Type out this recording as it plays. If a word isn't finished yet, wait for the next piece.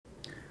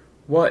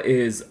What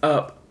is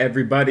up,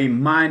 everybody?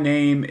 My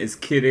name is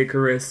Kid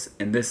Icarus,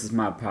 and this is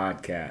my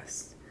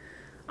podcast.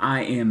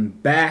 I am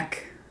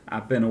back.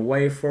 I've been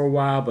away for a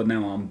while, but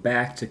now I'm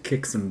back to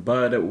kick some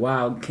butt at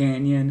Wild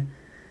Canyon.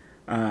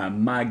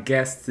 My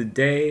guest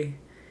today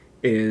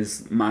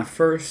is my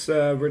first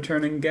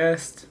returning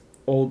guest,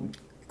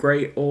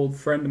 great old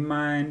friend of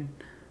mine,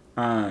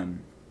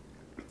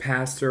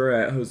 pastor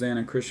at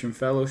Hosanna Christian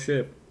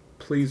Fellowship.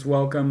 Please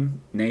welcome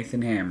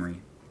Nathan Hamre.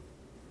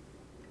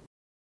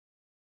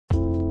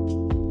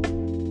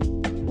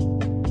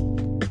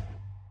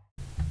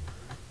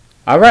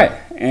 All right,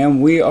 and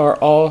we are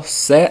all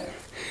set.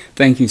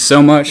 Thank you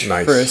so much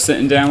for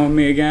sitting down with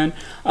me again.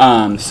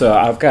 So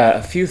I've got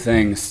a few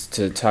things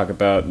to talk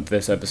about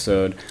this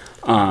episode,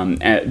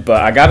 but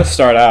I got to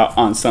start out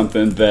on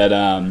something that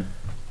I'm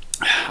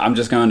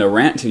just going to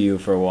rant to you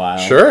for a while.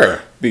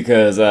 Sure.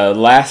 Because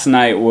last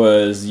night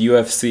was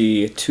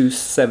UFC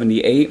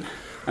 278,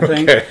 I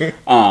think. Okay.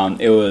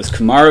 It was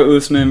Kamaru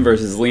Usman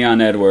versus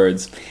Leon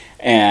Edwards,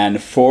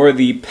 and for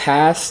the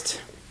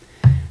past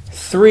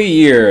 3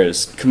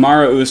 years,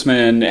 Kamaru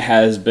Usman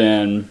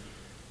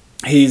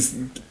he's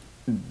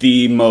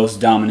the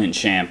most dominant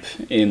champ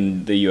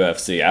in the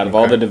UFC. Out of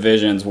all the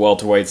divisions,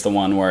 welterweight's the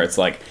one where it's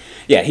like,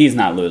 yeah, he's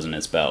not losing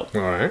his belt.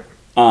 All right.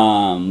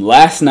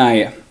 Last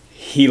night,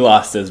 he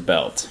lost his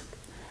belt.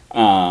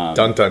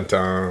 Dun, dun,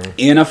 dun.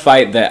 In a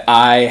fight that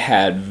I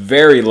had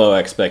very low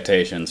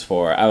expectations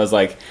for. I was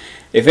like,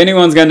 if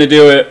anyone's going to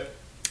do it,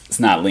 it's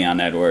not Leon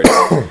Edwards.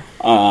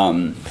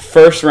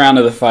 First round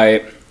of the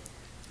fight,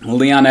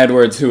 Leon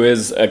Edwards, who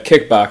is a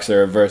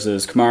kickboxer,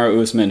 versus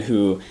Kamaru Usman,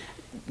 who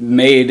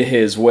made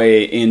his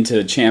way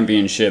into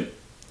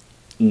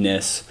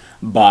championship-ness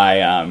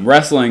by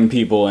wrestling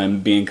people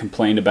and being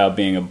complained about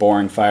being a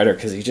boring fighter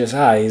because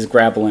he's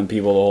grappling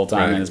people the whole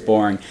time and it's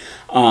boring.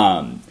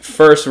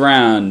 First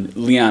round,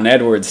 Leon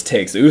Edwards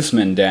takes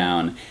Usman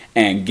down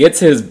and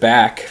gets his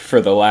back for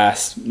the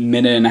last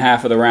minute and a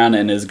half of the round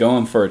and is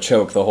going for a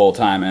choke the whole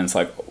time. And it's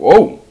like,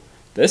 whoa,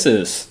 this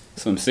is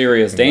some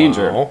serious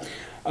danger. Wow.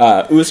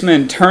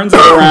 Usman turns it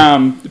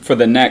around for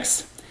the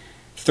next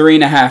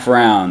 3.5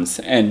 rounds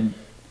and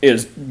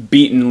is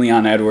beating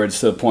Leon Edwards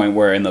to the point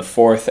where in the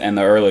 4th and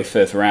the early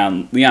 5th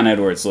round, Leon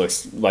Edwards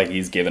looks like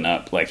he's given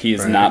up. Like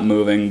he's not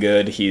moving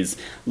good. He's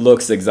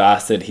looks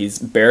exhausted. He's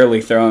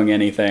barely throwing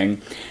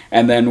anything.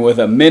 And then with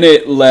a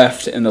minute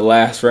left in the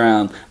last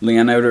round,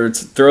 Leon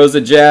Edwards throws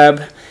a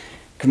jab.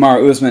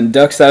 Kamaru Usman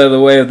ducks out of the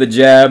way of the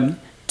jab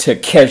to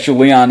catch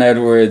Leon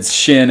Edwards'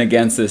 shin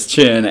against his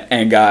chin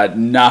and got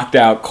knocked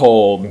out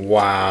cold.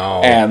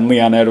 Wow. And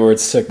Leon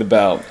Edwards took the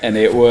belt. And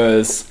it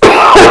was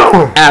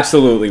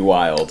absolutely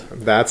wild.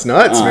 That's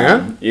nuts,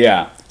 man.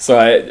 Yeah.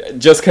 So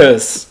just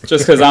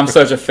because I'm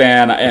such a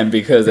fan and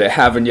because it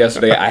happened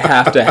yesterday, I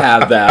have to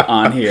have that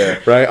on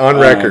here. Right, on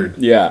record.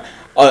 Yeah.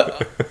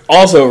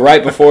 Also,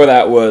 right before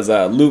that was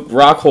Luke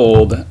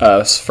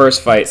Rockhold's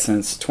first fight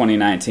since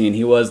 2019.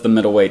 He was the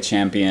middleweight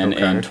champion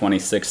in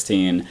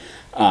 2016.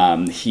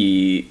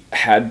 He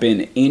had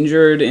been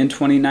injured in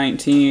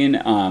 2019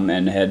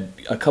 and had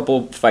a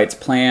couple fights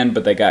planned,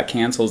 but they got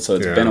canceled, so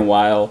it's been a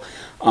while.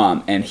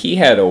 And he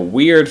had a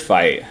weird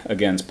fight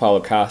against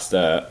Paulo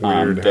Costa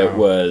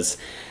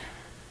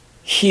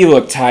he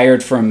looked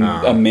tired from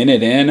a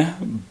minute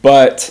in,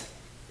 but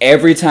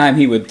every time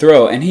he would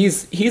throw, and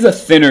he's a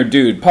thinner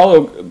dude.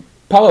 Paulo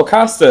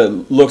Costa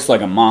looks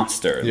like a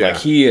monster. Yeah. Like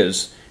he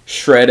is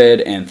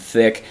shredded and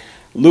thick.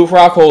 Luke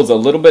Rockhold's a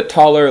little bit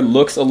taller,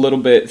 looks a little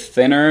bit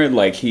thinner,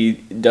 like he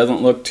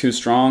doesn't look too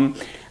strong,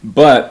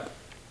 but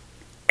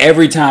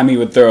every time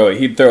he'd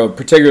throw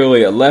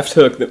particularly a left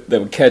hook that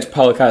would catch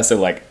Paulo Costa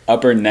like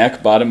upper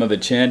neck, bottom of the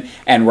chin,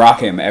 and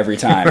rock him every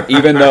time.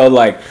 Even though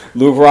like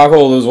Luke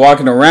Rockhold was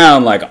walking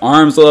around like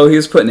arms low, he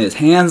was putting his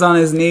hands on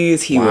his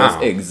knees, he was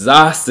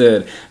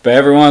exhausted, but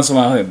every once in a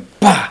while he'd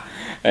bah!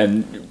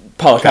 And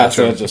Paulo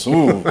Costa was just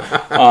ooh.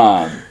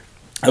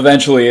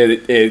 Eventually,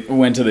 it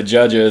went to the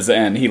judges,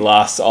 and he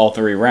lost all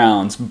 3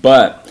 rounds.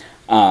 But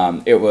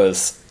it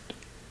was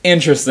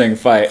interesting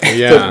fight.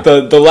 Yeah.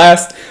 the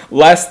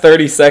last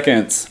 30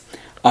 seconds,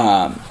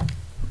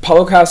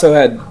 Paulo Costa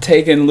had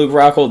taken Luke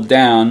Rockhold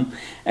down,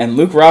 and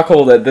Luke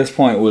Rockhold at this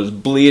point was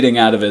bleeding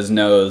out of his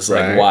nose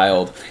like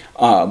wild.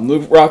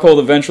 Luke Rockhold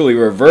eventually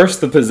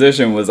reversed the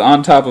position, was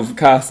on top of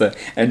Costa,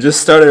 and just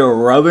started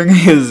rubbing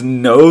his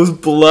nose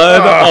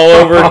blood all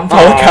over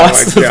Paulo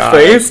Costa's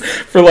face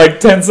for like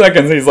 10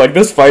 seconds. He's like,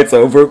 this fight's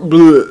over.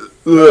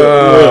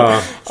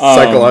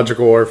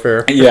 Psychological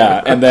warfare.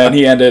 Yeah, and then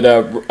he ended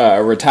up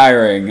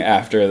retiring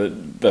after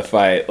the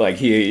fight. Like,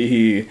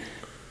 he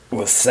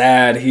was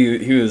sad.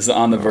 He was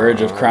on the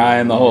verge of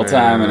crying the whole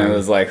time, and it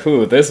was like,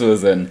 this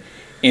was an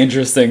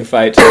interesting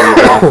fight to lead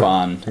off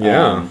on.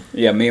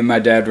 Me and my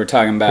dad were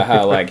talking about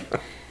how like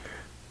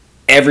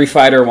every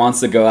fighter wants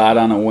to go out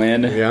on a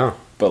win,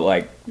 but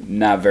like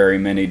not very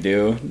many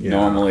do.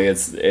 Normally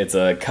it's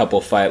a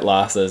couple fight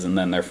losses and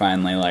then they're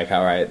finally like,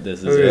 all right, this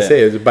is it. I was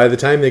gonna say, by the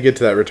time they get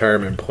to that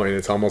retirement point,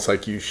 it's almost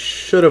like you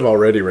should have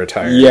already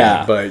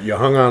retired, but you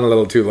hung on a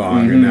little too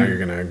long and now you're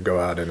gonna go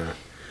out in a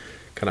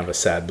kind of a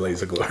sad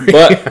blaze of glory.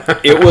 But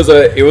it was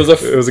a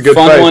good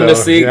fun fight, one to though.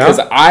 see, Yeah? because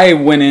I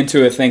went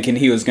into it thinking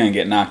he was going to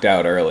get knocked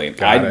out early.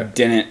 Got I it.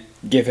 didn't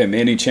give him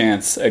any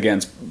chance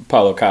against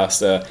Paulo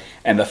Costa,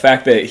 and the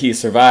fact that he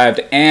survived,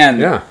 and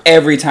Yeah.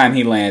 every time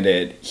he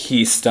landed,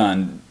 he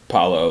stunned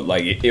Paulo.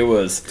 Like, it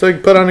was So he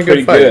put on a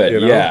pretty good fight, good, you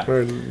know?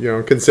 yeah.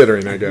 Or,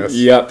 considering, I guess.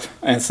 Yep.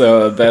 And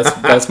so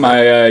that's my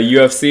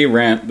UFC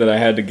rant that I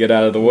had to get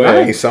out of the way.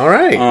 Nice, all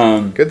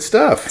right. Good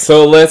stuff.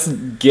 So let's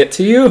get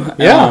to you.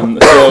 Yeah.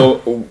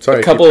 So Sorry, I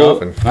a keep couple.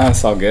 coughing.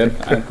 That's all good.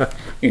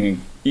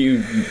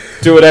 You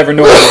do whatever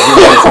noise you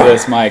want to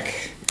this,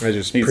 Mike. I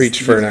just He's-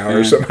 preached for he's an a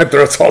hour, fan. so my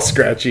throat's all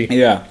scratchy.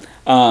 Yeah.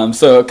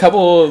 So a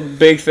couple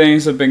big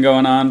things have been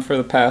going on for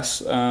the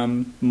past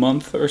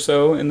month or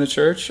so in the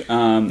church.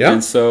 Yeah.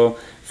 And so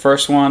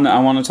first one I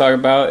want to talk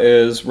about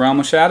is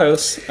Realm of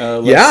Shadows.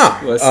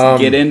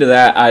 Let's get into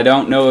that. I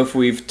don't know if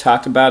we've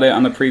talked about it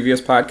on the previous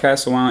podcast,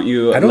 so why don't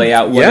you lay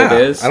out what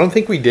it is? I don't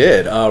think we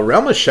did.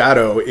 Realm of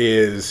Shadow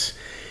is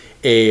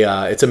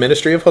it's a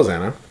ministry of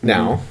Hosanna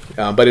now,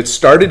 but it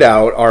started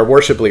out, our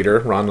worship leader,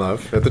 Ron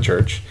Love, at the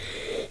church,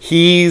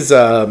 he's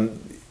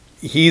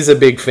a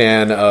big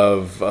fan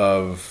of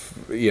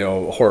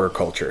horror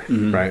culture,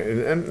 right?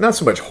 And not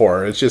so much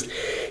horror. It's just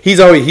he's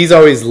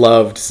always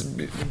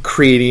loved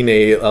creating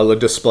a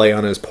display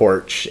on his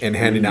porch and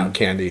handing out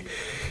candy,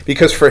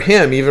 because for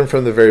him, even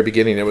from the very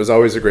beginning, it was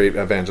always a great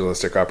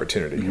evangelistic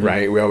opportunity,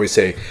 right? We always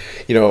say,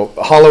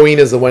 Halloween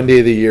is the one day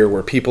of the year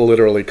where people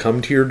literally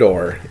come to your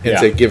door and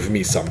say, "Give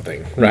me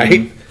something,"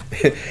 right?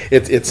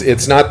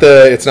 It's not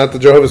the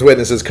Jehovah's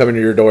Witnesses coming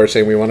to your door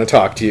saying we want to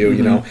talk to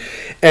you,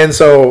 and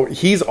so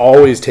he's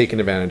always taken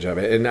advantage of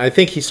it. And I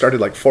think he started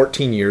like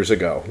 14 years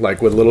ago,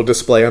 like with a little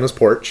display on his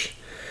porch,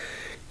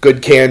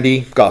 good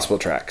candy, gospel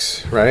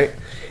tracts, right?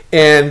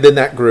 And then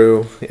that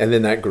grew,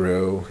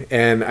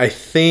 and I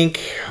think,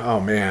 oh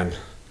man,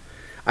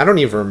 I don't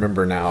even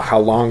remember now how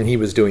long he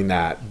was doing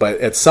that, but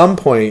at some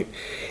point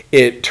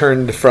it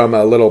turned from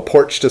a little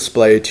porch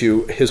display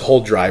to his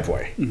whole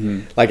driveway.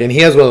 Like, and he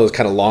has one of those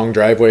kind of long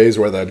driveways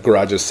where the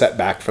garage is set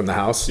back from the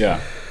house. Yeah.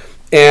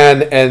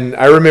 And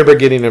I remember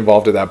getting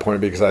involved at that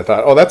point because I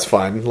thought, oh, that's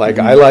fun. Like,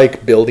 I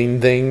like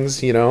building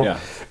things, Yeah.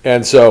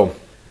 And so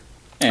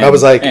And, I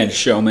was like, and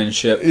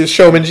showmanship.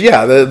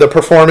 the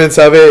performance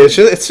of it.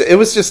 It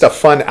was just a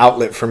fun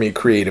outlet for me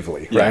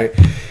creatively, right?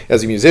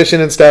 As a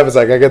musician and stuff, it's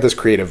like I got this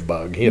creative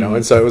bug,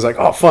 and so it was like,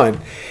 oh, fun.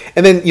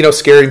 And then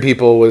scaring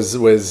people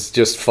was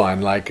just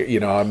fun. Like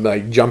I'm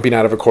like jumping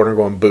out of a corner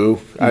going boo.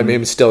 I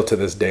mean, still to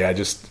this day, I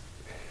just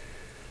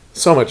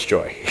so much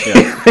joy.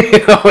 Yeah.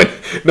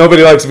 And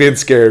nobody likes being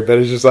scared, but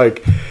it's just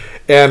like,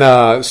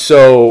 and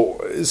so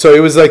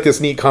it was like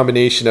this neat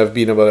combination of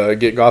being able to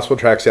get gospel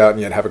tracts out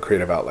and yet have a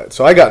creative outlet.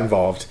 So I got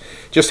involved,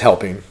 just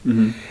helping.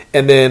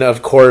 And then,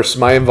 of course,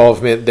 my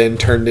involvement then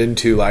turned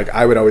into, like,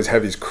 I would always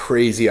have these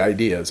crazy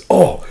ideas.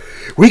 Oh,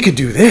 we could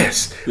do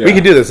this. Yeah. We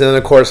could do this. And then,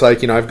 of course,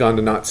 like, I've gone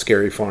to Not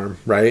Scary Farm,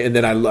 right? And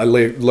then I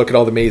look at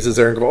all the mazes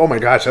there and go, oh, my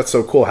gosh, that's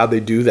so cool. How'd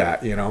they do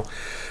that,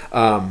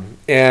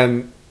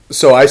 And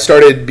so I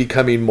started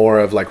becoming more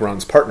of like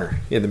Ron's partner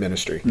in the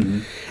ministry.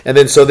 And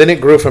then it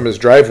grew from his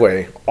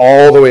driveway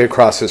all the way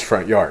across his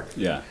front yard.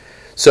 Yeah.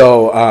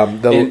 So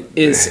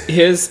is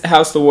his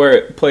house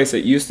the place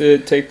it used to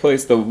take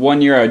place? The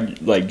one year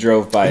I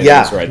drove by. Yeah,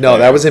 it was right no, there.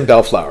 that was in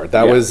Bellflower.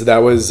 That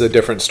was a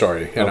different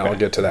story, and Okay. I'll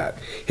get to that.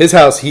 His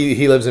house,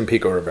 he lives in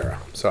Pico Rivera,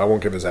 so I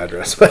won't give his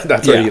address, but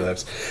that's where he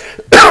lives.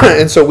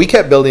 And so we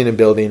kept building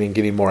and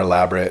getting more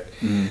elaborate.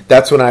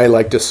 That's when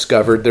I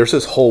discovered there's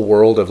this whole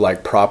world of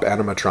prop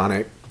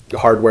animatronic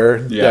hardware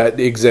that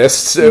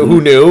exists.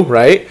 Who knew,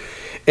 right?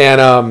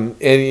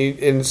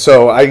 And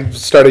so I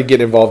started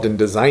getting involved in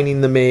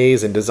designing the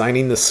maze and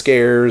designing the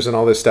scares and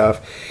all this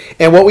stuff.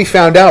 And what we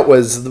found out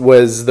was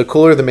the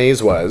cooler the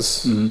maze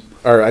was,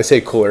 or I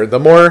say cooler, the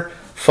more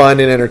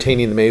fun and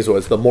entertaining the maze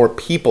was, the more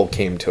people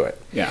came to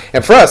it. Yeah.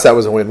 And for us, that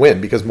was a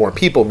win-win because more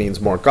people means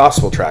more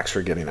gospel tracts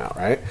for getting out,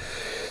 right?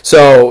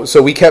 So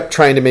we kept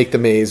trying to make the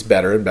maze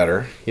better and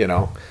better,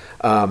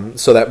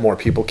 so that more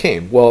people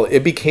came. Well, it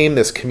became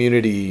this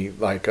community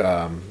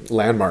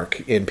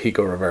landmark in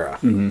Pico Rivera.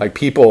 Like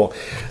people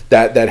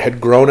that had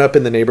grown up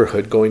in the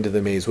neighborhood going to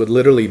the maze would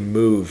literally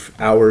move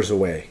hours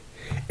away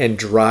and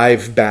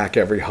drive back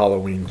every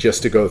Halloween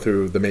just to go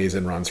through the maze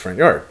in Ron's front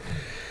yard.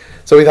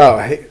 So we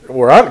thought, hey,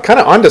 we're kind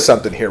of onto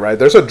something here, right?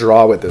 There's a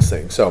draw with this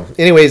thing. So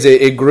anyways,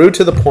 it grew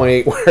to the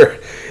point where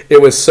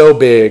it was so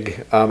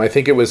big. I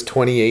think it was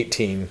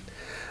 2018.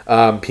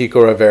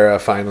 Pico Rivera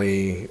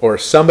finally, or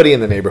somebody in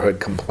the neighborhood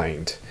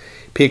complained.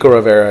 Pico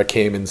Rivera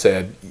came and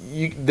said,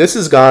 this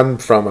has gone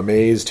from a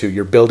maze to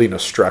you're building a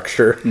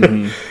structure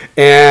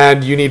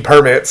and you need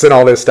permits and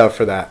all this stuff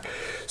for that.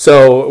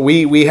 So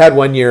we had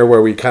one year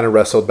where we kind of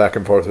wrestled back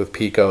and forth with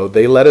Pico.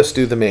 They let us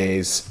do the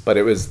maze, but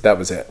that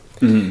was it.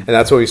 And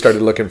that's when we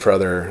started looking for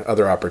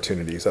other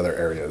opportunities, other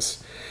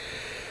areas.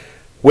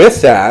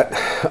 With that,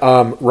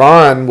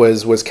 Ron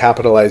was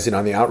capitalizing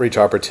on the outreach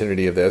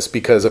opportunity of this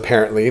because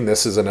apparently, and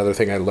this is another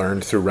thing I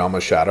learned through Realm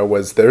of Shadow,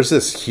 was there's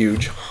this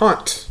huge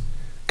haunt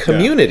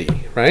community,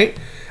 right?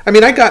 I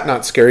mean, I got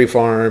Not Scary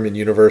Farm and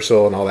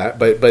Universal and all that,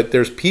 but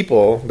there's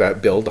people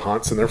that build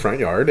haunts in their front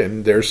yard,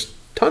 and there's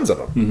tons of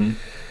them. Mm-hmm.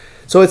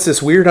 So it's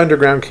this weird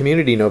underground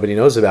community nobody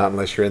knows about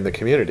unless you're in the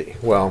community.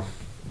 Well,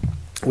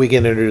 we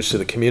get introduced to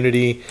the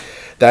community.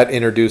 That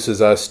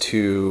introduces us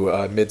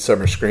to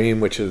Midsummer Scream,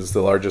 which is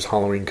the largest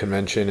Halloween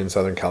convention in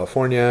Southern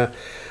California.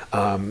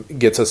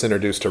 Gets us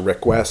introduced to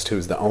Rick West,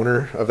 who's the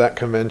owner of that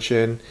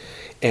convention.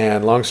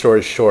 And long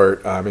story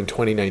short, in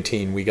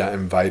 2019, we got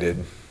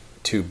invited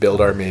to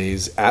build our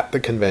maze at the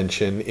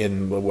convention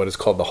in what is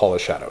called the Hall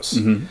of Shadows.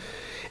 Mm-hmm.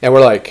 And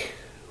we're like,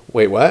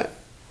 wait, what?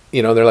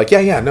 You know, they're like,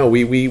 no,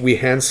 we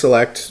hand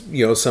select,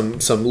 you know,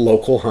 some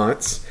local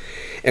haunts.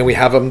 And we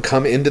have them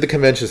come into the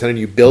convention center.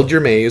 You build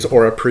your maze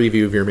or a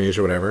preview of your maze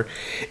or whatever.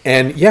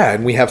 And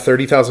and we have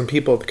 30,000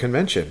 people at the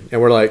convention. And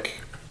we're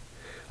like,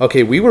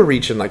 okay, we were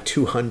reaching like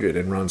 200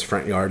 in Ron's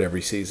front yard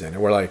every season.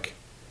 And we're like,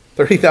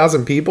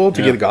 30,000 people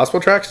to get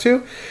gospel tracks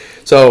to?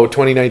 So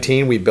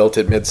 2019, we built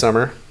it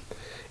Midsummer.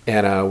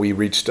 And we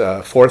reached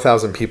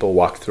 4,000 people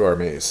walked through our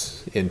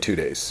maze in 2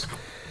 days.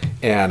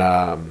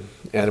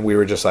 And we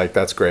were just like,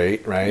 that's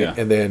great, right? Yeah.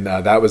 And then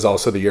that was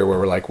also the year where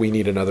we're like, we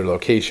need another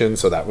location.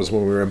 So that was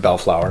when we were in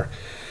Bellflower.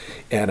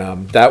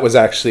 And that was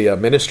actually a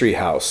ministry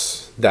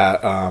house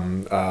that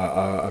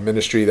a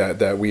ministry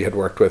that we had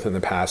worked with in the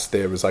past.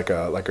 It was like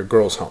a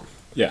girls' home.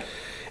 Yeah.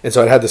 And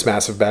so it had this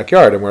massive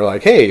backyard. And we're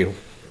like, hey,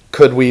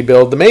 could we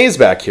build the maze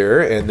back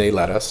here? And they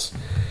let us.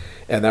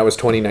 And that was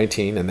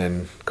 2019 and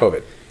then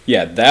COVID.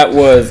 Yeah, that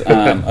was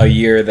a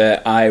year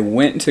that I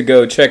went to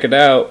go check it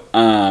out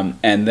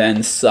and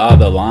then saw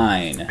the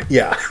line.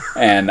 Yeah.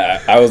 And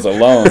I was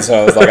alone,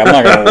 so I was like, I'm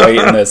not going to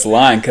wait in this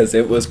line because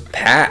it was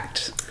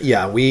packed.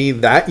 Yeah,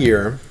 that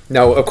year,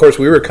 now, of course,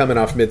 we were coming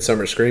off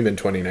Midsummer Scream in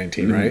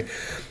 2019, mm-hmm. right?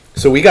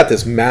 So we got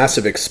this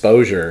massive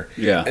exposure.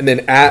 Yeah. And then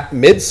at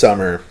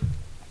Midsummer,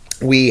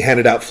 we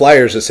handed out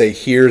flyers to say,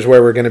 here's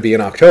where we're going to be in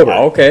October.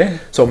 Okay.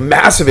 So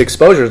massive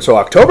exposure. And so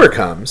October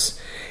comes.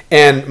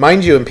 And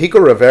mind you, in Pico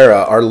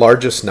Rivera, our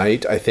largest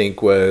night, I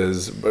think,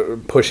 was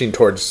pushing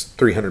towards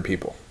 300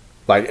 people.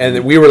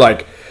 And we were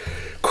like,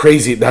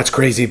 crazy, that's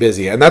crazy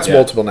busy. And that's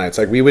multiple nights.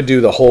 Like, we would do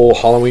the whole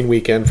Halloween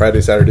weekend, Friday,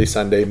 Saturday,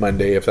 Sunday,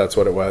 Monday, if that's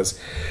what it was.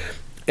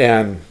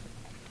 And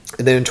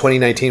then in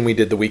 2019, we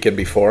did the weekend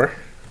before,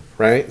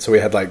 right? So we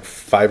had like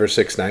 5 or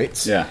 6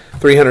 nights. Yeah.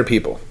 300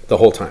 people the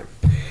whole time.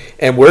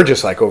 And we're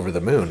just like over the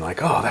moon.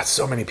 Like, oh, that's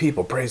so many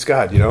people. Praise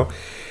God, you know?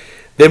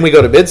 Then we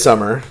go to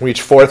Midsummer,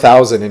 reach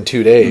 4,000 in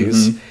 2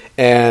 days, mm-hmm.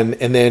 and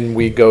then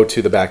we go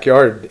to the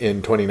backyard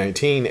in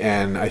 2019,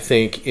 and I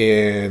think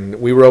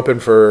we were open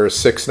for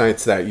 6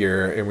 nights that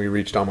year, and we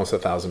reached almost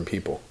 1,000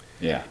 people.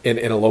 Yeah.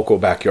 In a local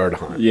backyard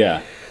hunt.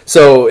 Yeah.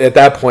 So at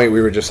that point,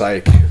 we were just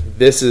like,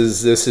 this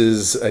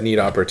is a neat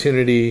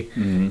opportunity,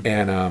 mm-hmm.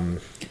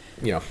 and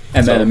you know.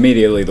 And then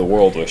immediately the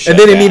world was shut down. And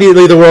then down.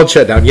 immediately the world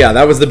shut down. Yeah,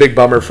 that was the big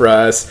bummer for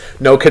us.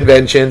 No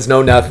conventions,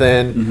 no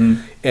nothing. Mm-hmm.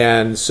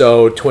 And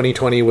so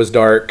 2020 was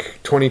dark.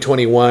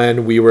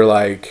 2021, we were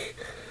like,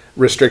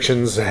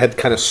 restrictions had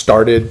kind of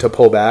started to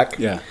pull back.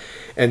 Yeah.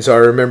 And so I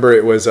remember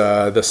it was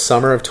the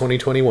summer of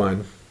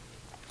 2021.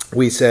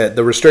 We said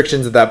the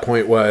restrictions at that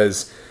point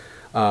was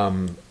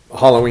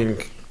Halloween.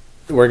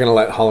 We're going to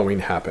let Halloween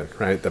happen,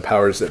 right? The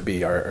powers that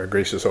be, our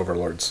gracious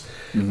overlords.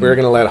 Mm-hmm. We're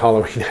going to let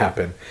Halloween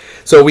happen.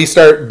 So we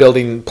start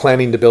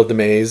planning to build the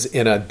maze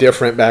in a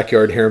different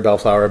backyard here in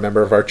Bellflower, a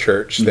member of our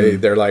church.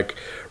 Mm-hmm. They're like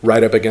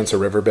right up against a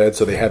riverbed,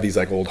 so they have these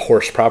like old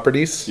horse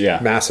properties. Yeah.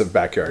 Massive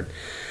backyard.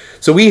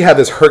 So we had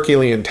this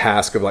Herculean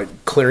task of like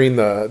clearing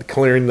the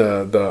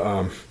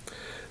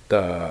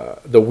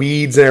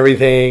weeds and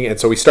everything, and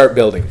so we start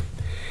building.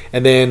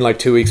 And then, like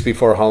 2 weeks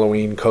before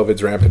Halloween,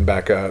 COVID's ramping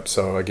back up.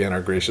 So again,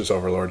 our gracious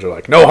overlords are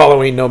like, no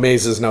Halloween, no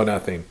mazes, no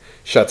nothing.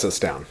 Shuts us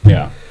down.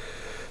 Yeah.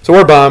 So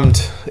we're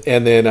bummed.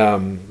 And then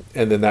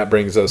that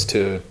brings us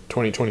to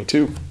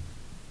 2022.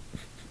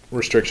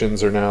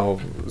 Restrictions are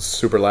now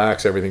super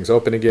lax. Everything's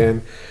open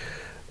again.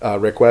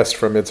 Rick West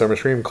from Midsummer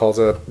Scream calls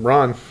up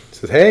Ron.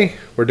 Says, hey,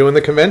 we're doing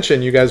the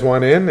convention. You guys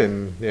want in?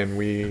 And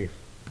we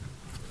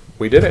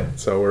did it.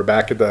 So we're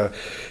back at the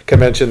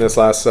convention this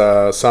last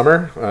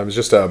summer. It was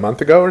just a month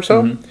ago or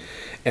so. Mm-hmm.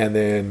 And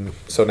then,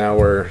 so now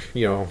we're,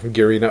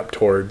 gearing up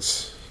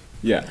towards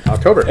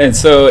October. And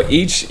so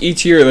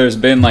each year there's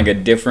been like a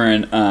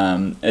different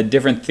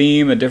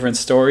theme, a different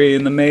story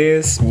in the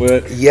maze.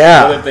 What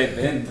have they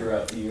been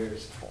throughout the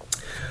years?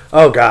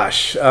 Oh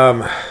gosh.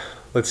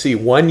 Let's see.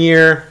 1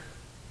 year.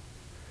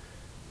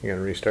 You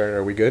gonna restart?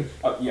 Are we good?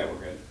 Oh yeah, we're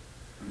good.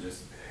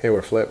 Hey,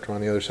 we're flipped. We're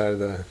on the other side of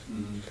the.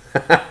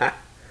 Mm-hmm.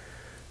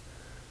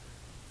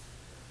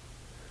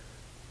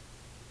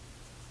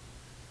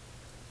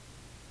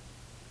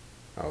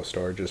 Oh,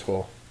 storage is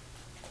full.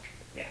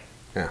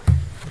 Yeah.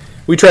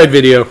 We tried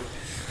video.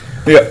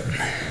 Yeah.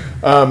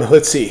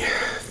 Let's see.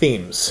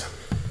 Themes.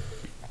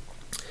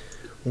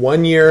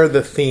 1 year,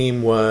 the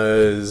theme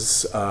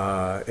was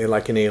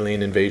like an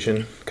alien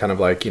invasion, kind of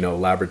like,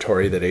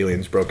 laboratory that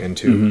aliens broke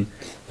into, mm-hmm.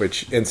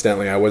 which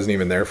incidentally, I wasn't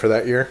even there for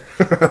that year.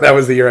 That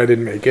was the year I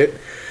didn't make it.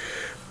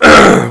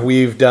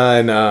 We've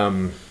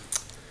done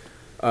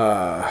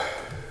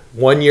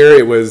One year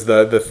it was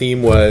the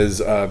theme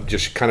was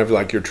just kind of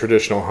like your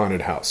traditional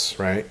haunted house,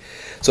 right?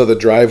 So the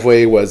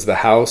driveway was the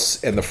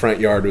house, and the front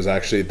yard was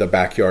actually the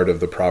backyard of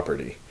the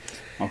property.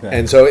 Okay.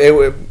 And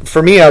so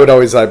for me, I would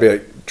always be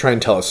like, try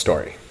and tell a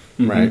story,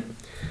 right?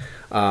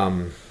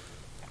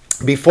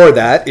 Before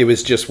that, it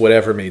was just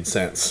whatever made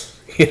sense.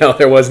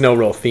 There was no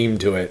real theme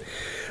to it.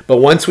 But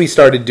once we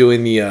started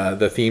doing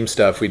the theme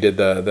stuff, we did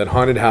the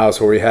haunted house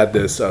where we had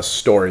this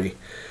story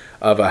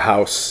of a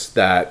house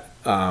that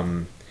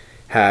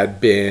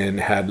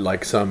had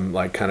like some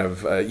like kind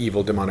of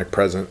evil demonic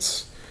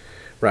presence,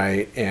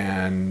 right?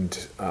 And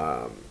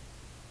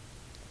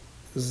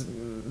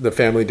the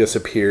family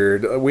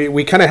disappeared.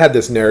 We kind of had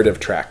this narrative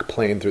track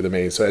playing through the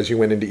maze. So as you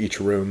went into each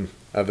room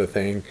of the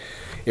thing,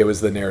 it was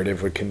the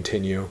narrative would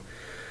continue.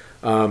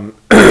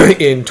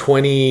 In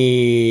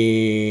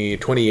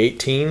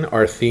 2018,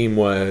 our theme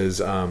was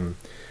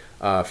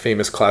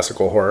famous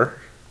classical horror.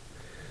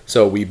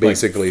 So we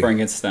basically like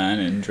Frankenstein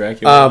and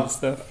Dracula and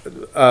stuff.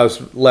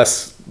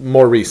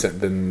 More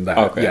recent than that.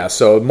 Okay. Yeah,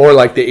 so more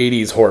like the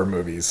 80s horror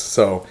movies.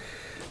 So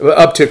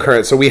up to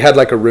current. So we had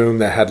like a room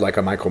that had like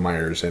a Michael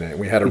Myers in it.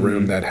 We had a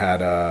room that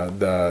had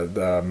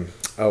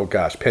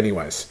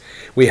Pennywise.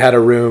 We had a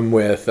room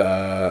with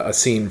a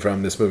scene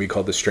from this movie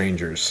called The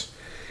Strangers.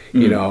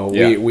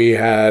 We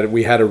had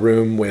a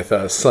room with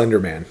a Slender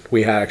Man.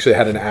 We actually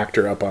had an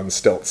actor up on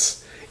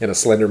stilts in a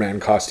Slender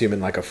Man costume in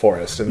like a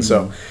forest, and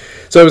so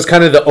it was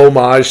kind of the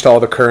homage to all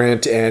the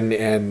current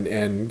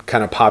and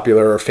kind of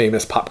popular or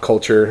famous pop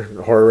culture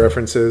horror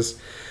references.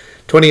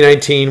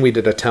 2019, we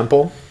did a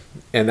temple,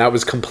 and that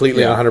was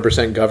completely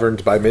 100%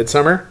 governed by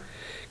Midsummer,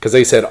 because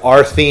they said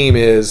our theme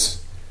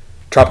is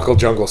tropical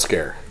jungle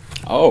scare.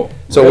 Oh,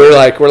 so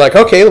really? we're like,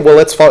 okay, well,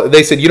 let's follow.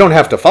 They said you don't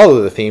have to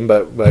follow the theme,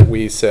 but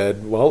we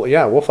said, well,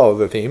 yeah, we'll follow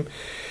the theme.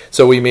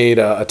 So we made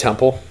a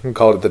temple and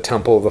called it the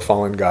Temple of the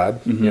Fallen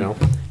God.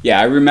 Yeah,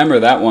 I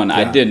remember that one.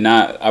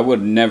 Yeah. I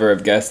would never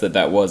have guessed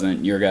that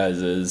wasn't your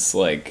guys's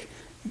like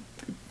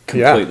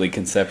completely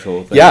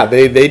conceptual thing. Yeah,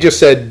 they just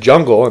said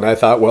jungle, and I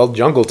thought, well,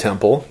 jungle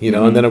temple,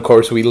 and then of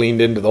course we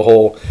leaned into the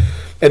whole.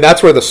 And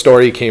that's where the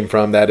story came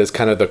from. That is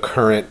kind of the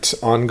current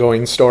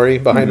ongoing story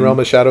behind Realm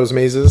of Shadows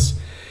mazes.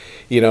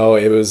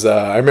 It was,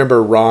 I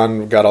remember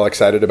Ron got all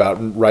excited about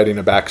writing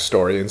a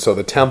backstory. And so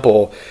the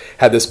temple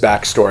had this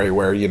backstory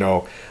where,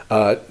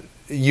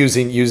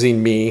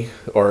 using me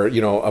or,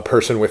 a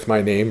person with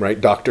my name, right?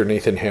 Dr.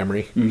 Nathan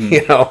Hamre,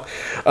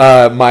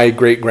 my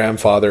great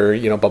grandfather,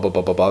 blah, blah,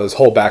 blah, blah, blah. This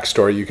whole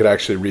backstory you could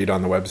actually read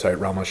on the website,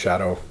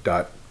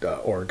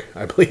 realmofshadow.org,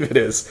 I believe it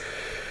is.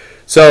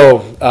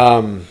 So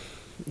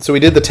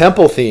we did the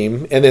temple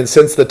theme, and then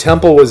since the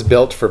temple was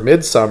built for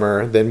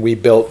Midsummer, then we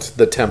built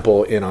the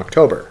temple in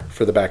October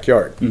for the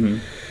backyard. And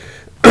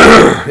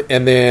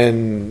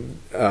then,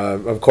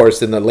 of course,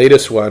 then the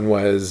latest one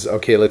was,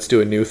 okay, let's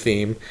do a new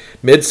theme.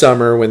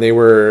 Midsummer, when they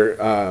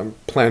were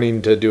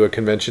planning to do a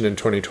convention in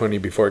 2020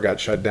 before it got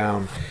shut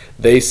down,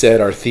 they said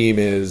our theme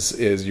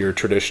is your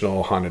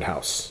traditional haunted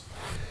house.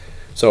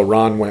 So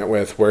Ron went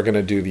with, we're going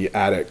to do the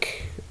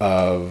attic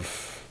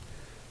of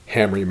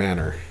Hamre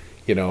Manor.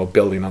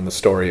 Building on the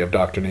story of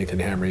Dr. Nathan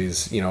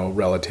Hamre's,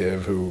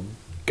 relative who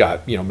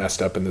got,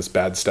 messed up in this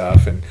bad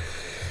stuff. And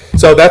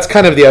so that's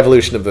kind of the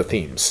evolution of the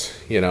themes,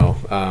 I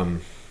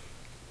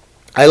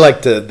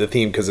like the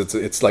theme because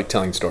it's like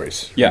telling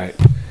stories. Yeah. Right?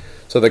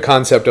 So the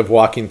concept of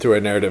walking through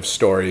a narrative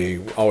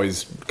story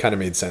always kind of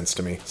made sense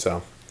to me.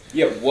 So.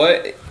 Yeah.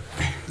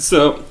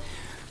 So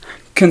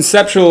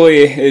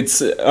conceptually, it's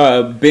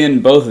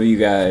been both of you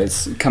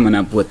guys coming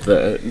up with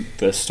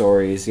the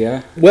stories,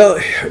 yeah? Well,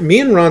 me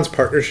and Ron's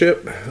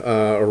partnership,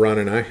 or Ron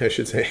and I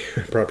should say,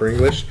 proper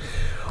English,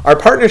 our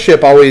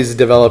partnership always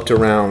developed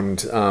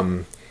around,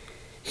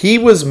 he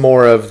was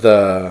more of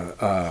the,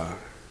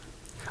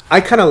 I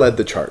kind of led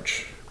the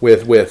charge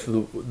with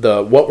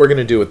the what we're going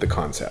to do with the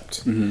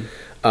concept.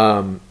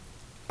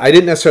 I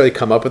didn't necessarily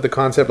come up with the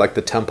concept, like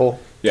the temple.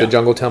 The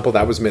jungle temple,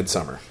 that was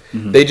Midsummer.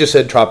 They just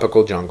said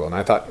tropical jungle, and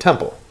I thought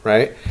temple,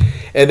 right?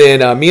 And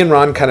then me and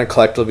Ron kind of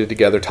collectively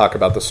together talk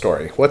about the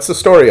story. What's the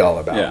story all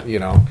about,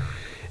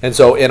 And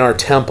so in our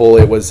temple,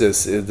 it was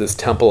this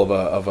temple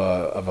of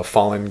a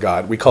fallen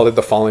god. We called it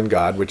the fallen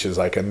god, which is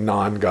like a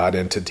non-god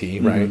entity,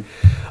 right?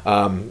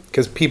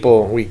 Because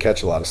we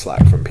catch a lot of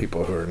slack from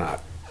people who are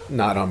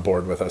not on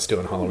board with us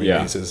doing Halloween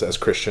mazes as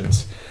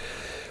Christians.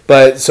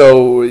 But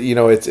so,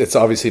 it's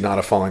obviously not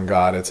a fallen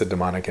god, it's a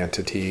demonic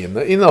entity. And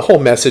the whole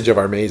message of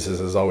our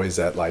mazes is always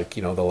that, like,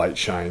 the light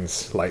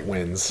shines, light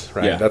wins,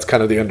 right? Yeah. That's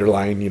kind of the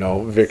underlying,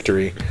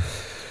 victory.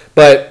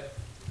 But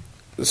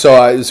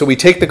so we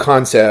take the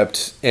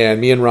concept,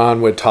 and me and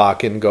Ron would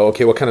talk and go,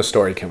 okay, what kind of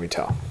story can we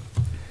tell?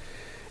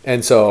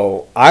 And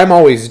so I'm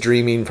always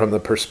dreaming from the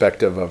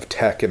perspective of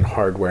tech and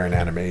hardware and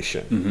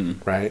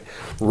animation, right?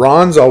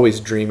 Ron's always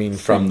dreaming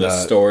from the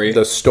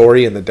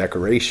story and the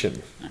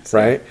decoration,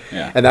 right?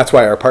 Yeah. And that's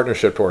why our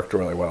partnership worked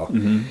really well.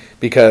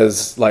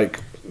 Because, like,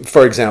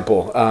 for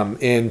example,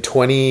 in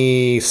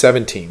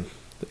 2017,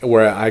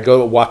 where I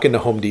walk into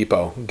Home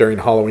Depot during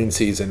Halloween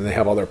season, and they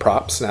have all their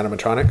props and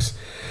animatronics,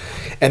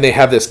 and they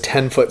have this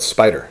 10-foot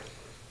spider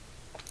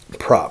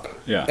prop.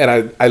 Yeah.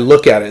 And I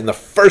look at it, and the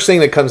first thing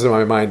that comes to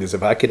my mind is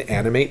if I could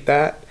animate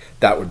that,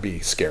 that would be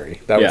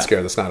scary. That would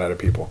scare the snot out of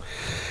people.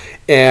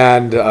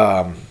 And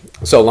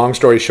so long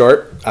story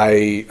short,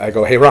 I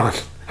go, hey, Ron,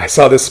 I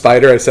saw this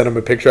spider. I sent him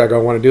a picture. I go,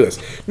 I want to do this.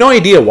 No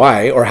idea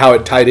why or how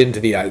it tied into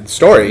the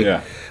story.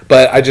 Yeah.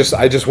 But I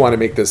just want to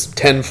make this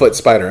 10-foot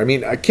spider. I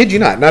mean, I kid you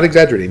not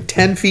exaggerating,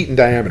 10 feet in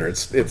diameter.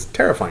 It's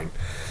terrifying.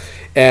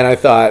 And I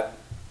thought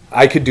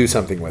I could do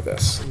something with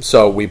this.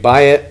 So we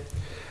buy it.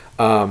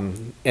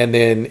 And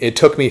then it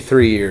took me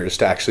 3 years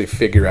to actually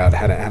figure out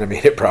how to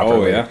animate it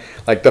properly. Oh, yeah.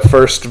 Like the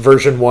first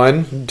version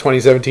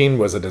 2017,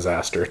 was a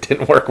disaster. It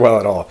didn't work well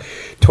at all.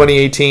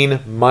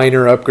 2018,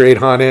 minor upgrade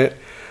on it.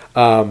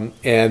 And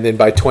then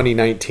by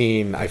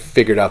 2019, I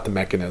figured out the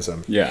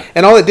mechanism. Yeah.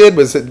 And all it did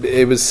was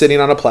it was sitting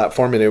on a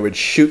platform, and it would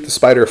shoot the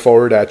spider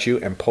forward at you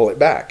and pull it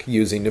back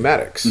using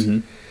pneumatics.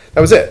 Mm-hmm.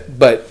 That was it.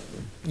 But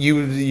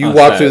you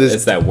walk through this.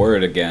 It's that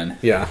word again.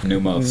 Yeah.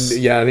 Pneumos.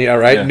 Yeah,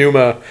 right. Yeah.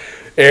 Pneuma,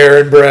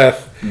 air and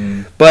breath.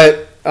 Mm.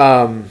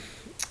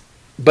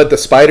 But the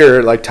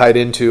spider like tied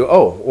into,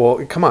 oh,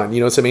 well, come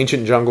on, some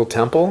ancient jungle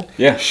temple.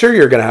 Yeah. Sure,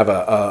 you're going to have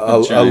a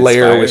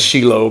layer spider with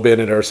Shelob in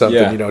it or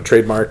something,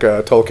 trademark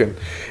Tolkien.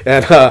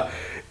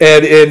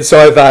 And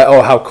so I thought,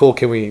 oh, how cool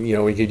can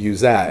we could use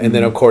that. And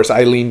then, of course,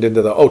 I leaned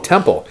into the,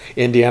 temple,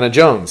 Indiana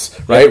Jones,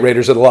 right? Yeah.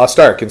 Raiders of the Lost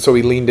Ark. And so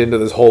we leaned into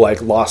this whole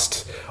like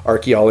lost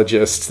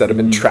archaeologists that have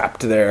been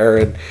trapped there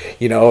and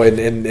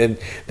and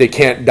they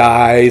can't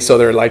die. So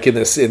they're like in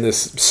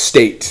this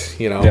state,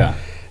 Yeah.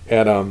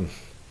 And,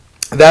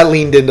 that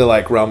leaned into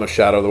like Realm of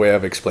Shadow, the way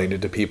I've explained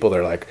it to people.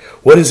 They're like,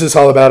 what is this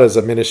all about as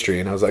a ministry?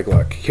 And I was like,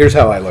 look, here's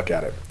how I look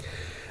at it.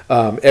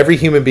 Every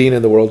human being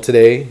in the world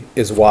today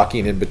is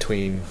walking in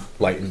between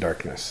light and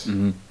darkness,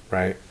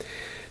 right?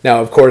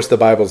 Now, of course, the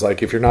Bible's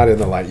like, if you're not in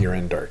the light, you're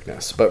in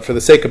darkness. But for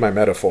the sake of my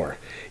metaphor,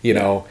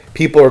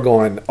 people are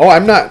going, oh,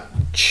 I'm not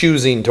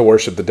choosing to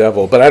worship the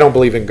devil, but I don't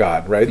believe in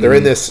God, right? They're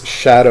in this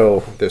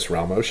shadow, this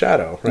realm of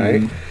shadow,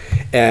 right?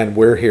 And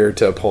we're here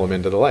to pull them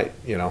into the light,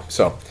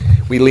 So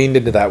we leaned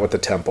into that with the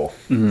temple,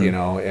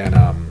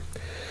 and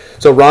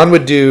so Ron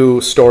would do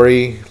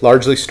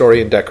largely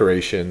story and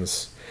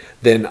decorations.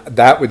 Then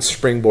that would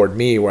springboard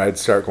me where I'd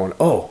start going,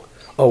 oh,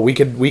 we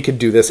could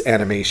do this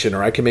animation,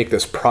 or I can make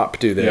this prop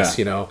do this,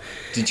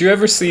 Did you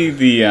ever see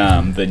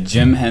the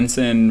Jim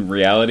Henson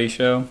reality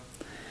show?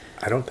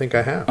 I don't think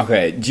I have.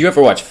 Okay. Did you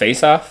ever watch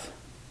Face Off?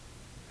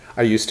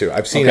 I used to.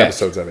 I've seen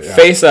episodes of it. Yeah.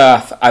 Face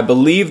Off. I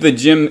believe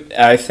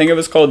I think it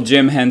was called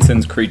Jim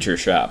Henson's Creature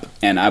Shop,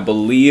 and I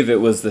believe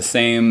it was the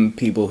same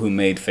people who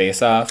made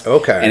Face Off.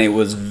 Okay. And it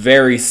was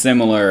very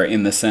similar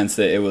in the sense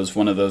that it was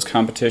one of those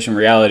competition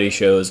reality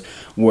shows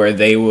where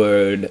they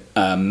would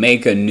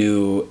make a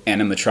new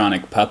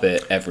animatronic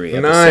puppet every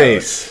episode.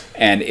 Nice.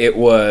 And it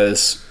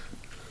was,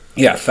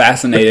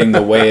 fascinating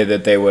the way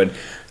that they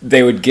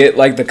would get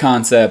like the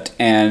concept,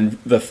 and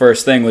the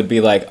first thing would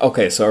be like,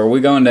 okay, so are we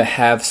going to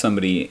have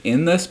somebody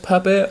in this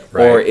puppet,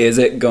 or is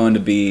it going to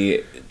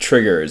be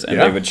triggers? And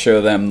they would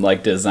show them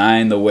like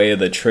design the way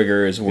the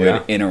triggers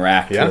would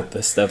interact with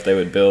the stuff they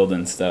would build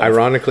and stuff.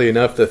 Ironically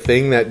enough, the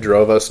thing that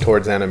drove us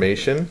towards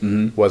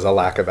animation was a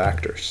lack of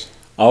actors.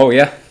 Oh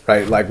yeah.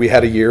 Right. Like we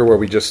had a year where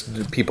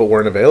people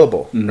weren't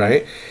available.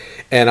 Right.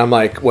 And I'm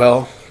like,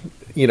 well,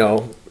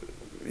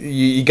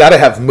 you got to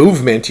have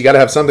movement. You got to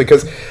have something,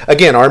 because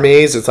again, our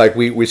maze, it's like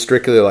we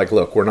strictly like,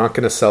 look, we're not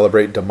going to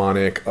celebrate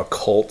demonic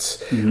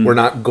occults. We're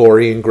not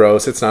gory and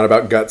gross. It's not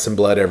about guts and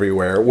blood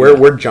everywhere.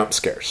 We're jump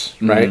scares,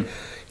 right?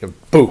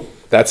 Boo,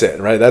 that's it,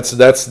 right?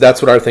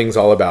 That's what our thing's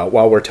all about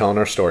while we're telling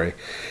our story.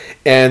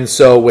 And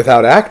so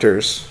without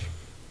actors,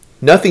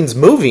 nothing's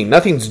moving,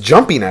 nothing's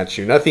jumping at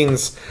you,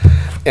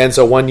 and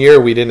so one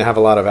year we didn't have a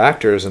lot of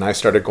actors, and I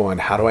started going,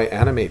 how do I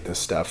animate this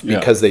stuff?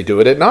 Because they do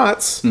it at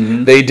Knott's,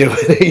 they do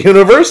it at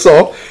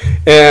Universal,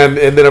 and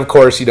then of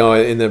course,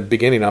 in the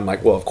beginning I'm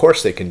like, well, of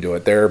course they can do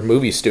it. They're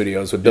movie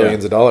studios with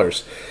billions of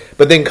dollars.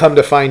 But then come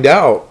to find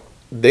out,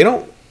 they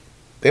don't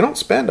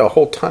spend a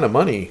whole ton of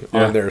money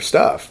on their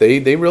stuff.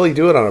 They really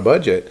do it on a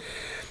budget.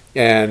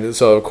 And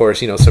so, of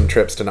course, some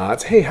trips to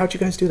Knott's. Hey, how'd you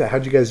guys do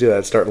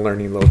that? Start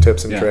learning little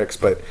tips and tricks.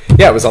 But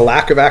it was a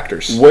lack of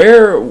actors.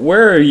 Where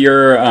are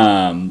your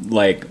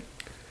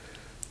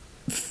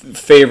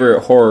favorite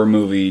horror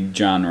movie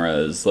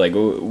genres? Like,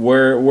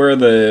 where are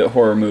the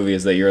horror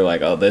movies that you're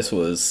like, oh, this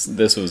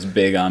was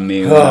big on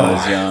me when I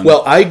was young?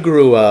 Well, I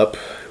grew up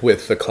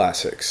with the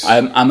classics.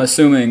 I'm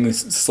assuming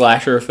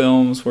slasher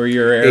films were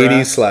your era?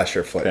 80s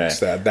slasher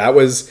flicks. Okay. That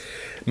was.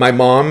 My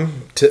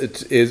mom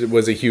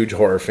was a huge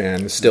horror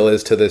fan, still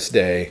is to this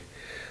day.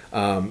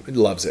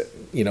 Loves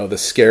it. The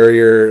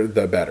scarier,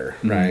 the better,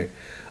 right?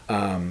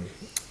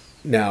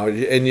 Now,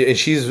 and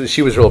she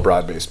was real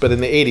broad based, but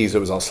in the 80s it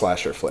was all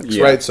slasher flicks,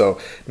 right?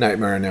 So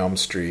Nightmare on Elm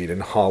Street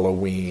and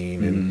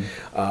Halloween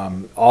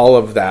and all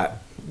of that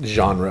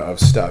genre of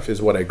stuff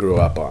is what I grew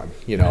up on.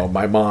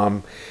 My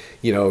mom,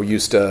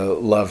 used to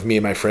love me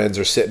and my friends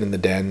are sitting in the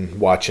den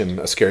watching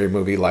a scary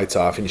movie, lights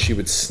off, and she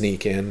would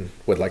sneak in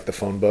with like the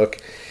phone book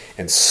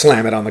and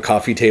slam it on the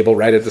coffee table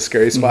right at the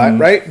scary spot,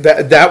 right?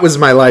 That was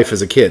my life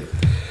as a kid.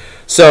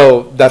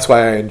 So that's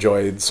why I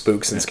enjoyed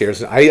spooks and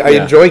scares. I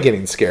enjoy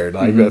getting scared.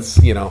 Like that's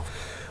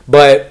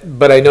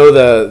but I know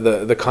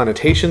the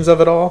connotations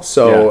of it all.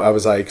 So I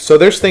was like, so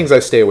there's things I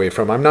stay away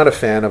from. I'm not a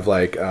fan of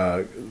like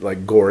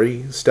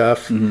gory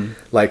stuff,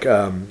 like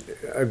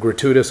a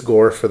gratuitous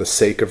gore for the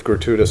sake of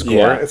gratuitous gore.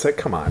 Yeah. It's like,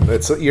 come on,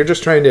 you're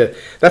just trying to.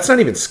 That's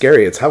not even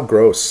scary. It's how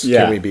gross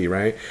can we be,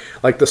 right?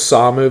 Like the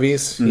Saw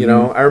movies. You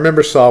know, I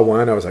remember Saw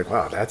 1. I was like,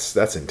 wow,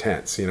 that's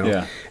intense. You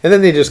know, and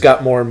then they just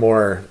got more and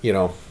more,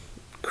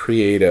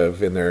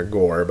 creative in their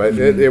gore, but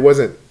it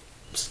wasn't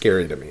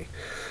scary to me.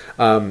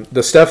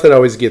 The stuff that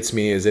always gets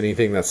me is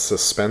anything that's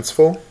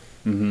suspenseful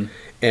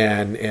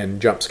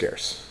and jump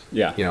scares.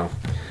 Yeah.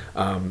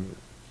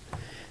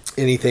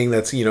 Anything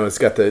that's, it's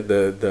got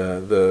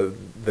the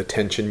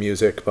tension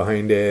music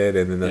behind it,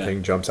 and then the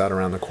thing jumps out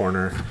around the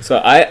corner.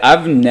 So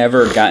I've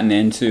never gotten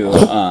into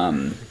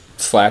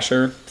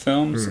slasher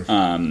films.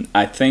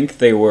 I think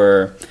they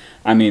were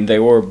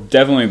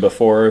definitely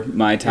before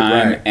my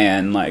time,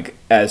 and like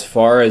as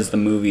far as the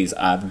movies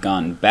I've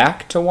gone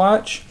back to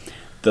watch,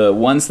 the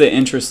ones that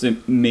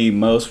interested me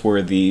most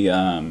were the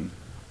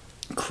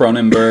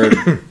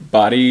Cronenberg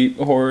body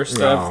horror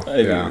stuff.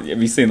 Have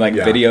you seen like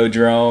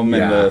Videodrome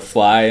and The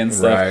Fly and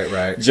stuff?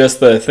 Right. Just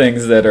the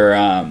things that are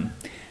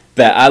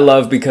that I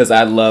love because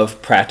I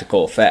love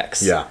practical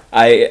effects. Yeah.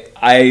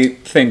 I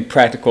think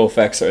practical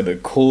effects are the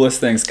coolest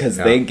things because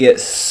they get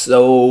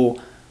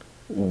so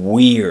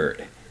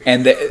weird.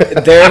 And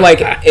they're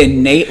like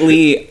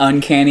innately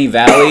uncanny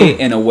valley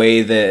in a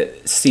way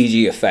that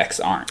CG effects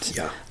aren't.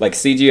 Yeah. Like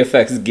CG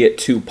effects get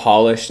too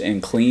polished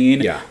and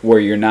clean where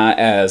you're not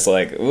as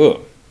like, ooh,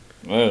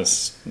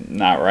 that's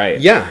not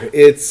right. Yeah,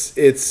 it's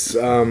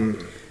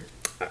again,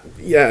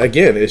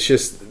 it's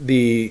just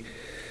the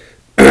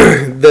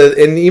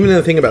and even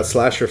the thing about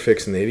slasher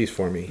fix in the 80s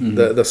for me,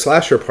 the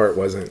slasher part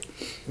wasn't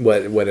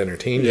what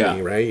entertained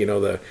me, right?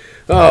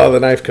 The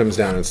knife comes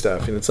down and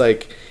stuff, and it's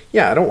like,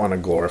 I don't want to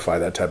glorify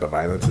that type of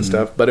violence and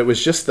stuff, but it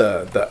was just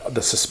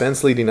the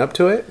suspense leading up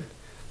to it.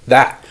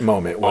 That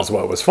moment was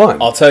what was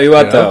fun. I'll tell you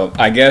what, though,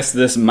 I guess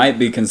this might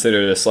be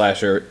considered a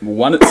slasher.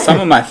 Some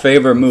of my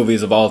favorite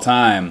movies of all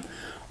time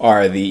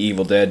are the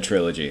Evil Dead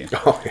trilogy.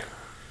 Oh, yeah.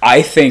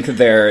 I think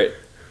they're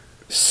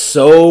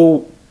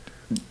so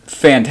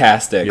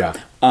fantastic. Yeah.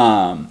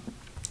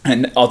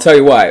 And I'll tell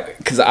you why.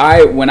 Because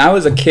when I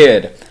was a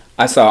kid,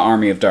 I saw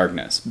Army of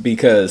Darkness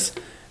because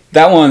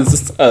that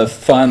one's a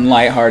fun,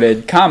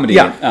 lighthearted comedy.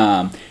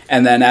 Yeah.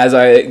 And then as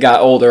I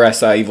got older, I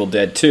saw Evil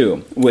Dead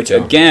 2, which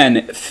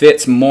again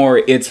fits more.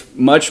 It's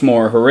much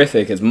more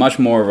horrific. It's much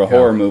more of a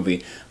horror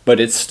movie, but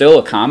it's still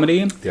a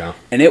comedy. Yeah.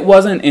 And it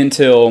wasn't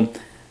until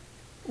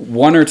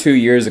 1 or 2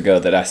 years ago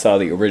that I saw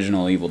the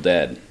original Evil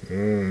Dead.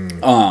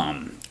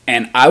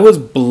 And I was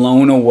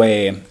blown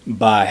away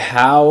by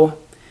how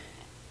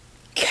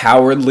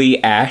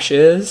cowardly Ash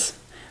is.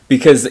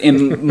 Because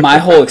in my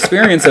whole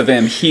experience of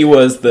him, he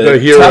was the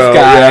hero, tough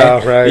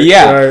guy.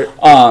 Right.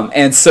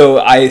 And so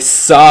I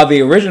saw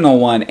the original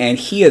one, and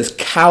he is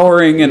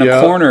cowering in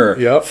a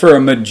corner for a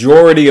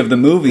majority of the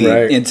movie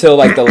until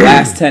like the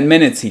last 10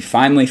 minutes. He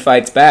finally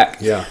fights back.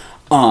 Yeah.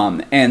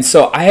 And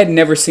so I had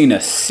never seen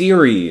a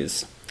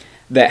series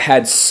that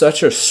had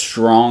such a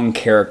strong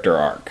character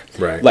arc.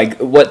 Right. Like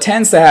what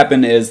tends to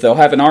happen is they'll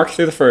have an arc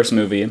through the first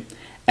movie,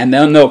 and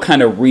then they'll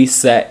kind of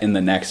reset in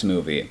the next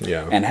movie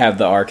and have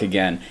the arc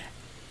again.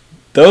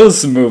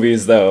 Those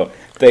movies, though,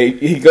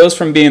 he goes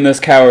from being this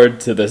coward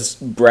to this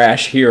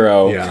brash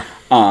hero. Yeah.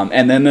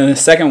 And then in the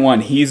second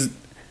one, he's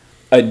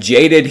a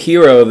jaded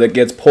hero that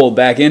gets pulled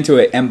back into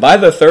it. And by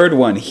the third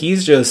one,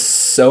 he's just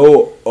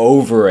so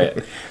over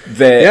it.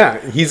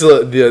 He's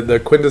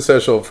the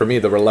quintessential, for me,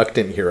 the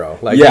reluctant hero.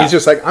 Like he's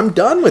just like, I'm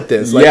done with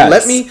this. Like,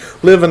 let me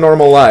live a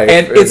normal life.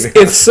 And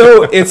it's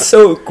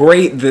so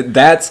great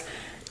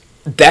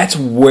that's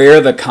where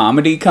the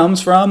comedy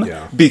comes from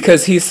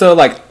because he's so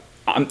like,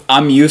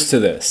 I'm used to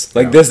this.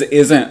 Like this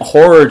isn't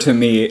horror to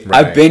me.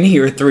 Right. I've been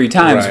here 3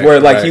 times.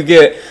 You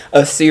get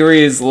a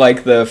series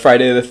like the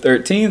Friday the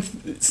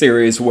 13th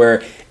series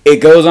where it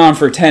goes on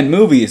for 10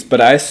 movies,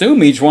 but I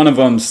assume each one of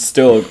them's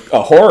still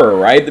a horror,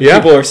 right? The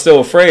people are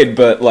still afraid,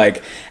 but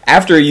like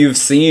after you've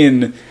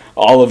seen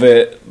all of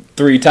it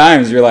 3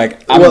 times, you're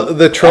like, I'm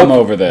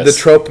over this. The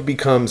trope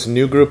becomes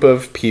new group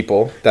of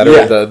people that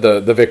are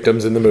the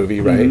victims in the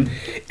movie, right?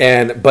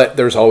 But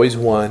there's always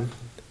one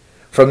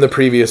from the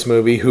previous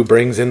movie who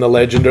brings in the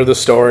legend or the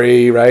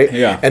story, right?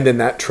 Yeah. And then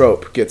that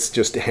trope gets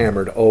just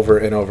hammered over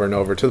and over and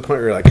over to the point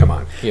where you're like, come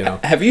on,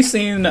 Have you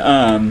seen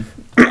the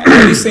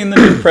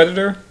new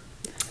Predator?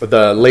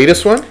 The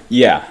latest one?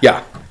 Yeah.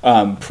 Yeah.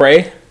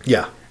 Prey?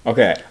 Yeah.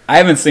 Okay. I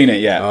haven't seen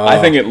it yet. I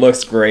think it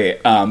looks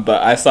great.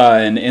 But I saw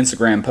an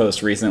Instagram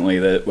post recently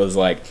that was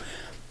like,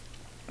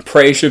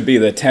 Prey should be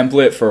the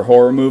template for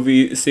horror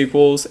movie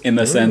sequels in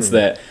the sense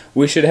that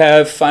we should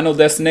have Final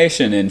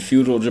Destination in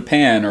feudal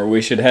Japan, or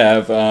we should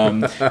have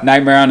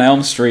Nightmare on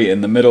Elm Street in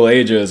the Middle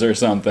Ages or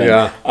something,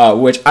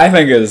 which I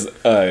think is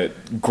a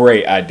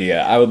great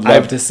idea. I would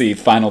love to see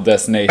Final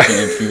Destination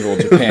in feudal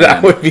Japan.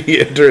 That would be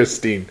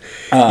interesting.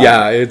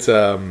 It's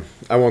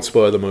I won't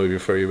spoil the movie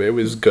for you, but it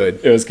was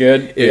good. It was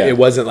good? It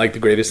wasn't like the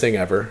greatest thing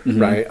ever,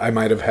 right? I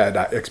might have had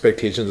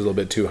expectations a little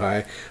bit too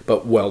high,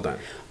 but well done.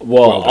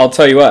 Well, I'll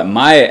tell you what,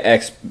 my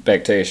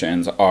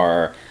expectations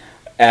are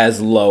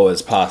as low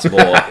as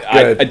possible.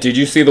 Did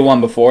you see the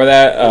one before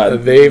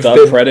that?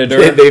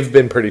 Predator? They've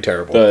been pretty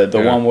terrible.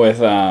 The one with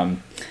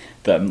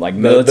the like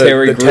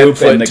military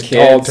group and the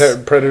kids.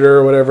 Tall Predator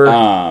or whatever.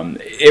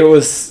 It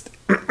was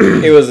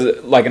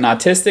like an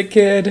autistic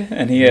kid,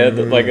 and he had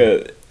like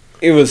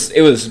it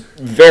was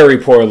very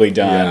poorly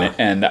done,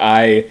 and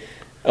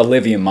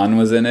Olivia Munn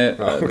was in it.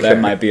 That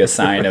might be a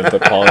sign of the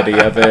quality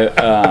of it.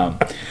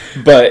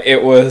 But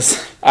it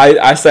was,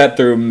 I sat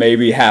through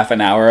maybe half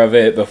an hour of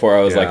it before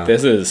I was like,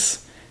 this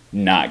is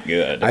not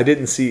good. I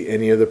didn't see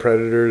any of the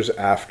Predators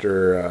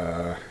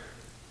after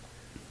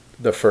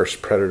the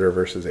first Predator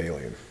versus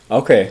Alien.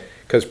 Okay.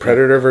 Because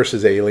Predator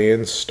versus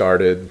Alien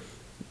started...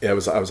 I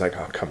was like,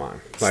 oh, come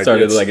on!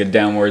 Started like a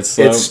downward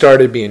slope. It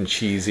started being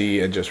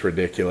cheesy and just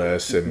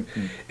ridiculous, and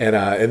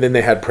then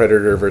they had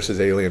Predator versus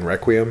Alien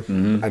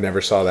Requiem. I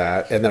never saw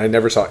that, and then I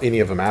never saw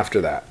any of them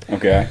after that.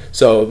 Okay.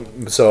 So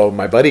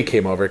my buddy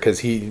came over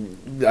because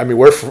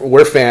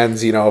we're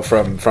fans,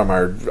 from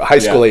our high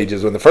school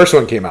ages when the first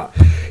one came out.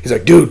 He's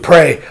like, dude,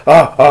 pray,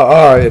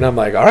 and I'm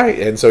like, all right.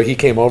 And so he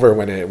came over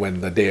when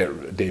the day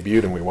it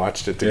debuted, and we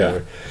watched it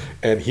together.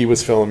 And he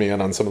was filling me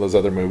in on some of those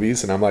other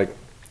movies, and I'm like,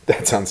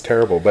 that sounds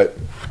terrible, but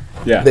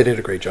they did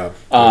a great job.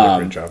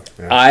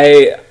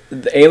 The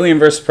Alien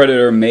vs.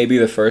 Predator may be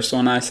the first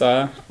one I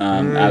saw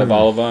out of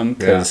all of them,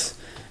 because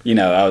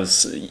I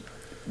was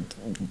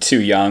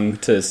too young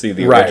to see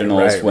the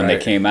originals when they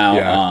came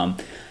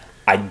out.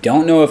 I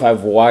don't know if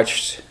I've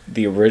watched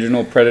the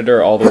original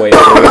Predator all the way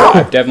through.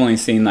 I've definitely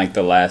seen like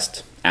the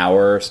last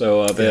hour or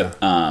so of it.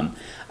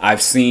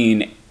 I've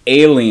seen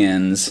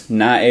Aliens,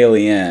 not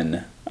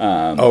Alien.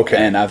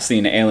 And I've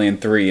seen Alien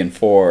 3 and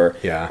 4.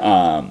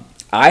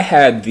 I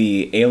had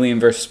the Alien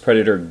vs.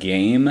 Predator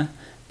game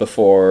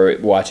before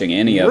watching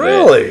any of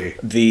it.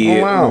 The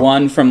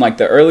one from like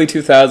the early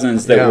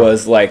 2000s that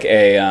was like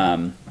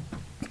a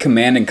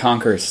Command and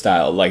Conquer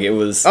style. Like it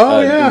was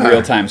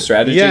real-time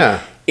strategy.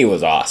 It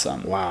was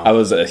awesome. Wow. I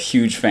was a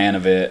huge fan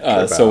of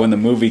it. So when the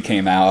movie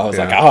came out, I was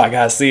like, oh, I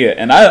gotta see it.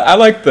 And I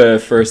like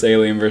the first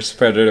Alien vs.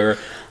 Predator.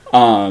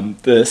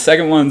 The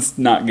second one's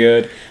not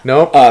good.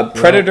 Nope.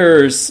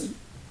 Predators,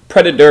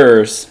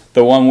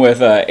 the one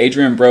with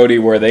Adrian Brody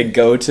where they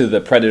go to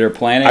the Predator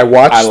planet. I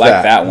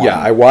like that one. Yeah,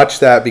 I watched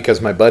that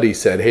because my buddy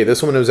said, hey,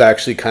 this one was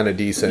actually kind of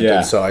decent.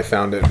 And so I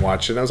found it and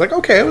watched it. And I was like,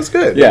 okay, it was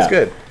good. It was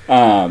good.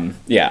 I'm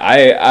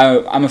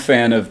a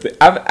fan of...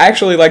 I've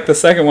actually liked the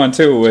second one,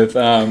 too, with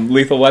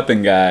Lethal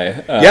Weapon guy.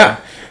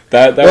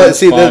 That was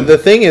fun. The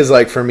thing is,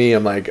 like, for me,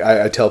 I'm like,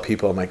 I tell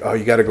people, I'm like, oh,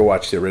 you got to go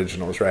watch the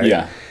originals, right?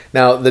 Yeah.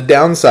 Now, the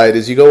downside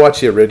is you go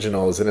watch the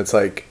originals, and it's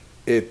like,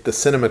 the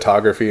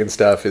cinematography and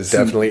stuff is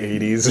definitely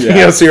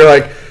 80s. So you're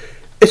like,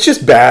 it's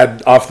just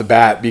bad off the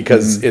bat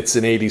because it's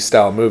an 80s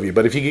style movie.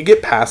 But if you could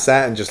get past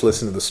that and just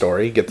listen to the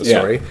story, get the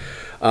story,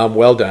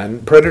 well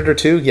done. Predator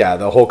 2,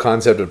 the whole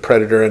concept of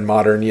Predator in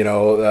modern,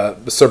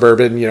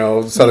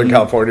 suburban, Southern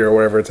California or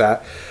wherever it's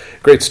at.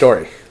 Great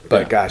story.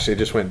 But gosh, it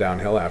just went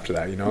downhill after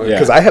that,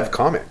 because I have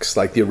comics,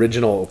 like the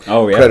original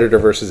Predator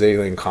versus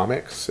Alien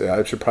comics.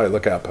 I should probably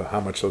look up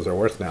how much those are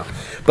worth now.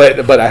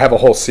 But I have a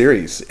whole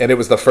series, and it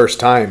was the first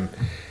time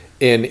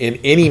in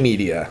any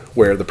media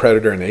where the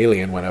Predator and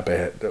Alien went up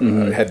head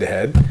to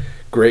head.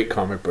 Great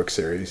comic book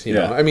series, you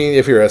know. I mean,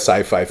 if you're a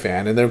sci-fi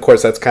fan, and then of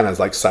course that's kind of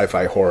like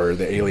sci-fi horror.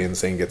 The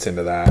Aliens thing gets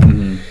into that,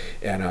 and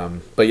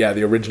but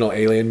the original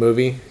Alien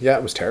movie,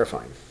 it was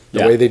terrifying.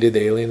 The way they did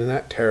the alien in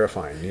that,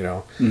 terrifying,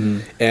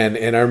 And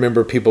I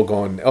remember people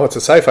going, oh, it's a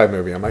sci-fi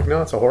movie. I'm like,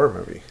 no, it's a horror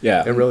movie.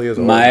 Yeah. It really is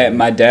a horror movie.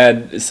 My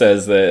dad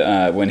says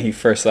that when he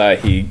first saw it,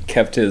 he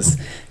kept his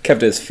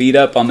feet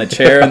up on the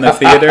chair in the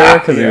theater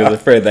because he was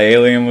afraid the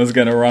alien was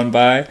going to run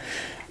by.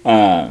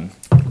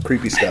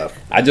 Creepy stuff.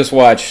 I just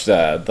watched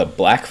The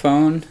Black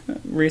Phone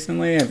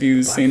recently. Have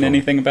you seen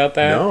anything about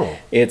that? No.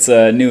 It's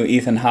a new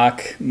Ethan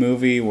Hawke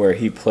movie where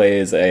he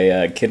plays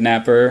a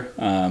kidnapper.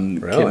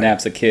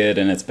 Kidnaps a kid,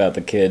 and it's about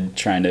the kid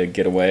trying to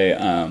get away.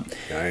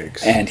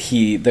 Yikes.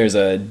 And there's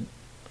a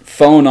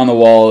phone on the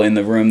wall in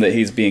the room that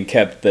he's being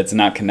kept that's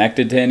not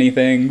connected to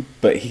anything,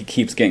 but he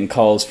keeps getting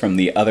calls from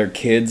the other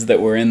kids that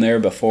were in there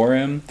before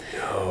him.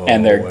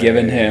 And they're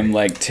giving him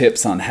like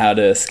tips on how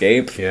to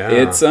escape.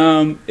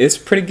 It's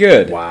pretty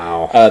good.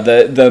 Wow.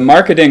 The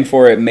marketing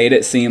for it made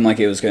it seem like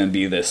it was going to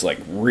be this like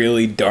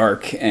really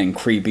dark and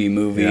creepy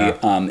movie.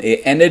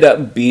 It ended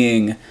up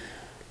being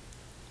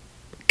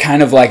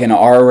kind of like an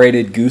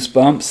R-rated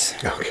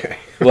Goosebumps. Okay.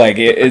 Like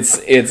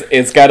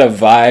it's got a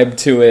vibe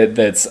to it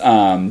that's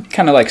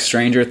kind of like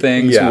Stranger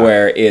Things,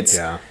 where it's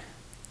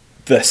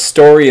the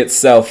story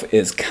itself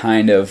is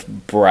kind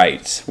of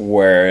bright,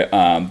 where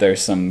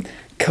there's some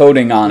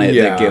coating on it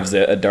that gives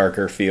it a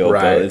darker feel.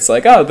 Right. But it's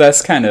like, oh,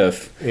 that's kind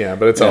of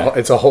but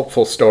it's a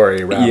hopeful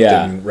story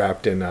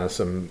wrapped in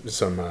some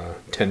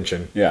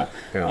tension.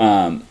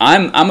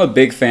 I'm a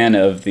big fan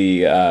of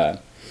the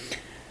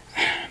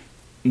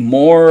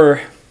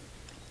more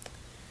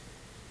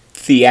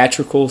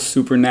theatrical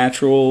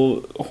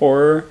supernatural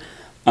horror,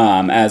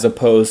 as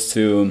opposed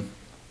to,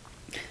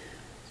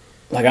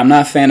 like, I'm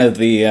not a fan of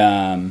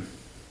the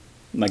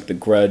like the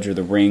Grudge or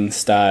the Ring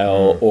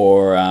style,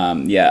 or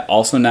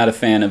also not a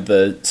fan of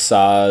the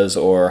Saws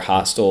or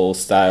Hostel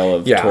style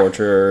of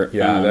torture.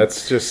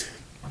 That's just.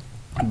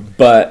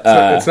 But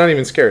it's not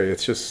even scary.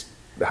 It's just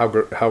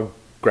how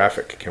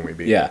graphic can we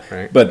be? Yeah,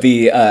 right. But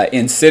the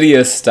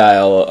Insidious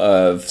style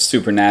of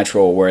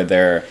supernatural, where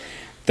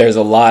there's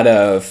a lot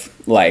of,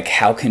 like,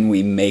 how can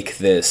we make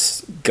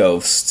this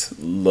ghost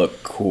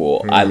look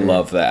cool? I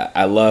love that.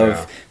 I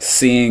love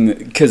seeing,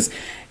 because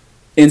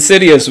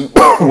Insidious,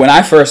 when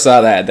I first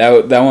saw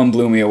that one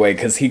blew me away,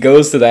 because he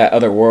goes to that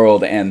other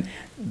world, and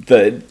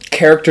the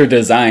character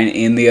design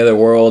in the other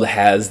world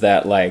has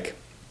that, like,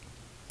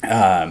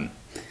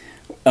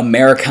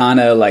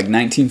 Americana, like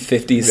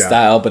 1950s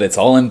style, but it's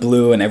all in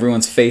blue, and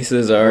everyone's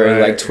faces are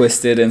like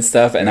twisted and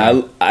stuff, and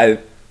I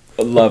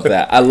love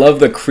that. I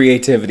love the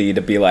creativity to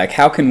be like,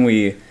 how can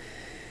we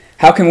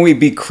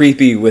be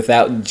creepy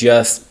without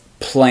just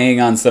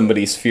playing on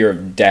somebody's fear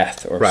of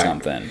death or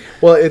something?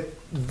 Well,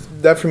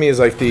 that for me is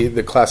like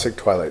the classic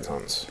Twilight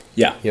Zones.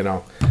 Yeah. You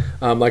know,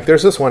 like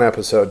there's this one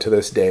episode to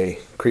this day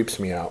creeps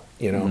me out,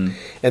 you know,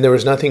 and there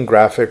was nothing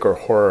graphic or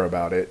horror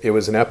about it. It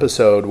was an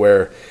episode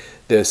where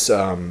this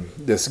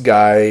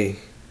guy,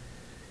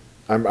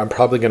 I'm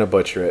probably going to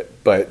butcher it,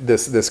 but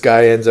this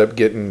guy ends up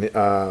getting,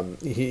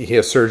 he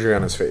has surgery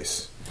on his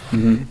face.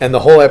 And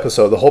the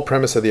whole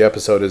premise of the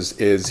episode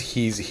is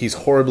he's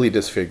horribly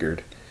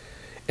disfigured,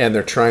 and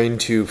they're trying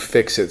to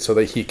fix it so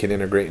that he can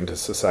integrate into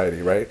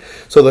society, right?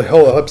 So the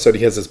whole episode,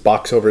 he has this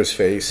box over his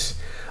face.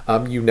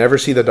 You never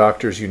see the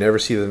doctors, you never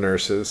see the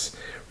nurses,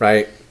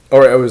 right?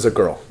 Or it was a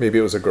girl. Maybe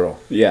it was a girl.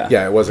 Yeah.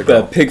 Yeah, it was a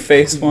girl. The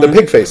pig-faced one? The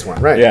pig-faced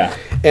one, right. Yeah.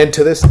 And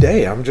to this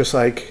day, I'm just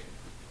like...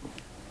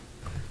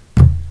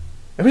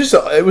 It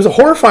was a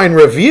horrifying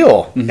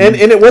reveal. And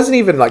it wasn't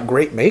even like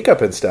great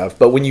makeup and stuff,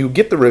 but when you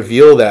get the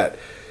reveal that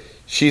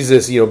she's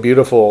this, you know,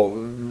 beautiful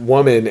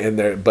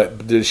woman,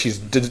 but she's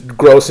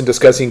gross and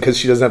disgusting because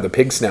she doesn't have the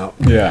pig snout.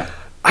 Yeah.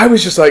 I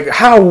was just like,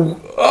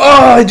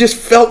 it just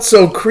felt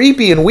so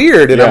creepy and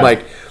weird. And I'm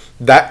like...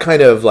 That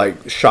kind of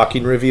like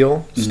shocking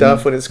reveal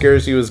stuff when it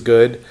scares you is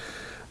good.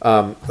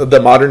 The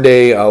modern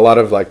day, a lot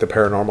of like the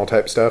paranormal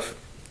type stuff,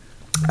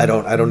 I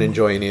don't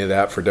enjoy any of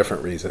that for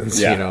different reasons.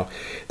 You know,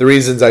 the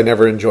reasons I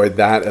never enjoyed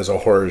that as a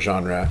horror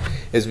genre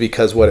is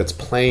because what it's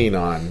playing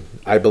on,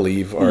 I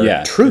believe,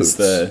 are truths.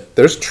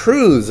 There's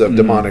truths of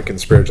demonic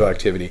and spiritual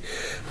activity,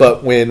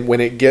 but when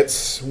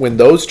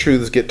those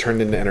truths get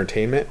turned into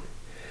entertainment,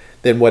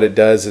 then what it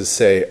does is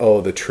say,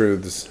 oh, the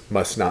truths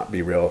must not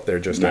be real.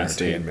 They're just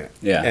entertainment.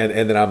 Yeah.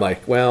 And then I'm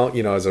like, well,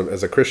 you know, as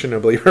a Christian, a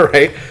believer,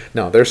 right?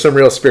 No, there's some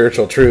real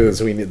spiritual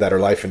truths we need that are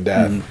life and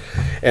death.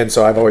 And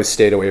so I've always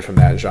stayed away from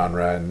that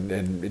genre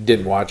and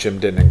didn't watch them,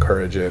 didn't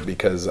encourage it,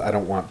 because I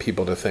don't want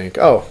people to think,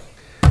 oh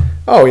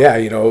yeah,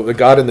 you know, the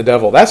God and the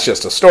devil, that's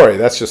just a story.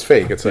 That's just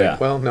fake. It's like,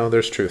 well, no,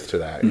 there's truth to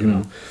that, you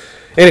know.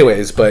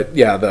 Anyways, but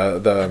yeah,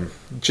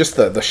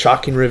 the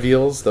shocking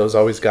reveals, those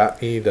always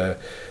got me.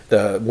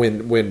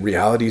 When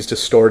reality's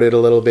distorted a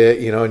little bit,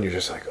 you know, and you're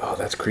just like, oh,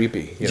 that's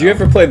creepy. Did you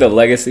ever play the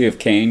Legacy of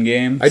Kain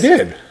games? I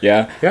did.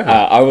 Yeah.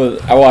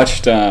 I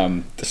watched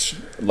this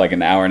like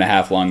an hour and a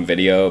half long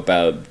video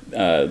about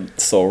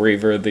Soul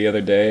Reaver the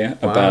other day,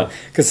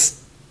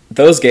 because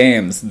those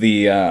games,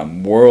 the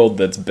world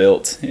that's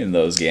built in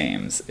those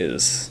games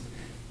is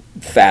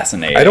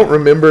fascinating. I don't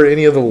remember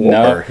any of the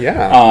lore.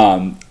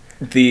 No.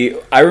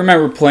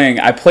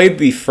 I played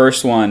the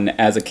first one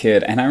as a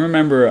kid, and I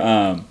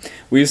remember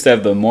we used to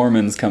have the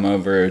Mormons come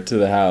over to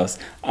the house,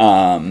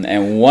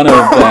 and one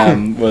of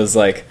them was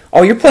like,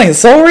 oh, you're playing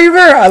Soul Reaver?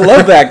 I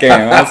love that game.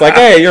 I was like,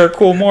 hey, you're a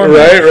cool Mormon.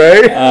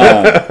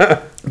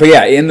 Right. But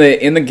yeah, in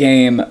the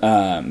game,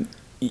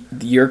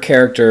 your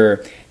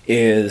character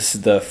is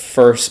the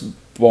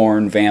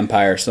firstborn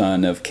vampire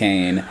son of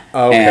Cain,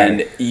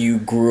 and you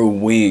grew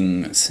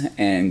wings,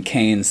 and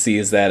Cain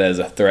sees that as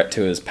a threat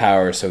to his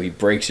power, so he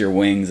breaks your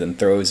wings and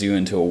throws you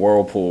into a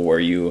whirlpool where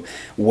you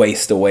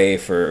waste away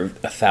for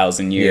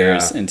 1,000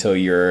 years until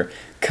you're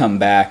come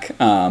back.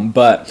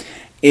 But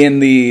in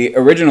the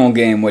original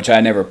game, which I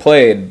never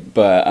played,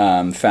 but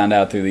found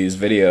out through these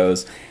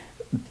videos,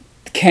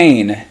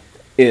 Cain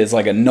is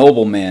like a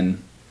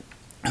nobleman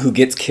who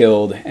gets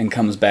killed and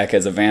comes back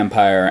as a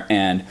vampire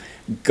and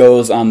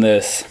goes on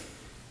this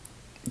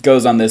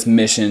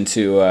mission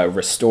to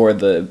restore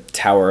the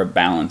Tower of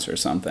Balance or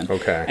something.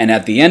 Okay. And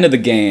at the end of the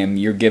game,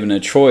 you're given a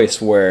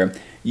choice where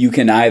you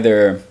can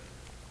either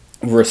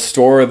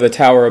restore the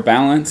Tower of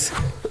Balance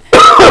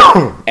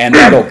and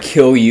that'll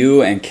kill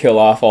you and kill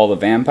off all the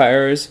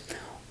vampires,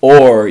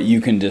 or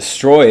you can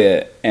destroy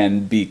it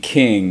and be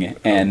king,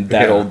 and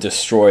that'll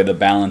destroy the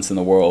balance in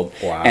the world.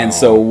 Wow. And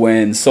so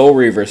when Soul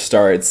Reaver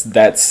starts,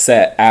 that's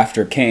set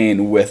after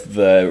Cain, with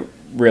the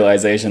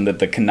realization that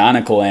the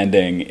canonical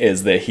ending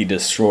is that he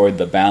destroyed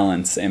the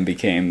balance and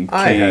became king.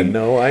 I had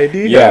no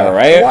idea. Yeah,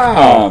 right?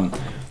 Wow.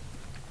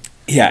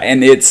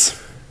 And it's...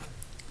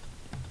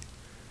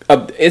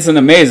 it's an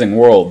amazing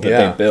world that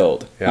Yeah. they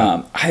build.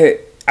 Yeah.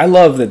 I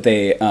love that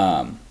they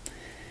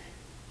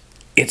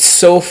it's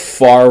so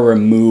far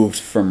removed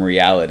from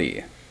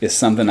reality. Is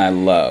something I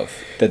love,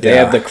 that they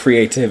Yeah. have the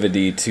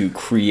creativity to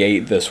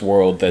create this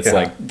world that's Yeah.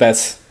 like,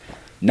 that's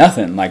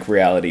nothing like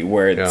reality,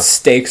 where Yeah.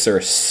 stakes are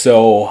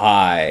so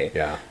high.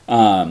 Yeah.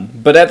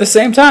 But at the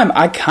same time,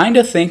 I kind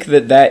of think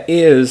that that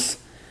is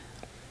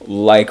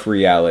like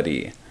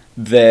reality,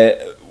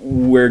 that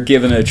we're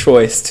given a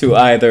choice to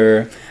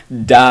either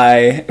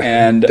die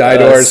and Die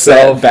to set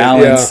ourselves,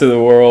 balance yeah. to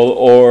the world,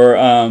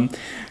 or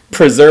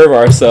preserve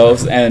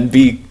ourselves and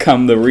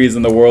become the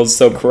reason the world's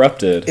so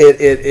corrupted.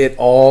 It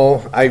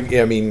all, I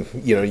mean,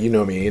 you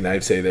know me, and I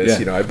say this,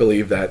 Yeah. I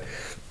believe that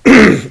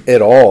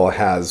it all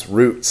has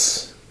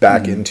roots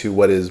back into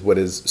what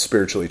is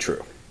spiritually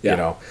true,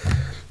 Yeah.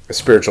 a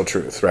spiritual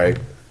truth, right?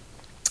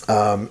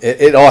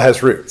 It all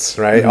has roots,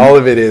 right? All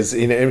of it is,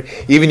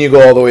 even you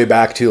go all the way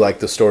back to like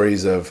the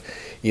stories of,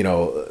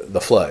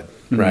 the flood,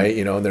 right?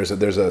 And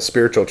there's a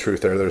spiritual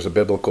truth there. There's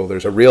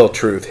a real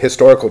truth,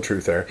 historical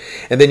truth there.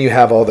 And then you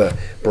have all the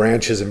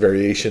branches and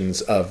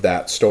variations of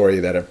that story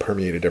that have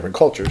permeated different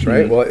cultures,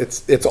 right? Well,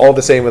 it's all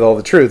the same with all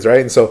the truths,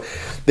 right? And so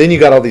then you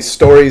got all these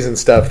stories and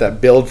stuff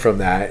that build from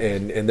that,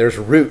 and there's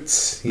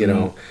roots,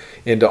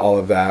 into all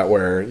of that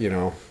where,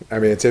 I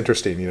mean, it's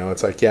interesting,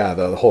 it's like,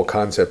 the whole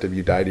concept of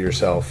you die to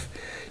yourself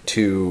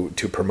to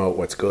promote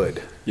what's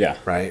good. Yeah.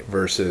 Right.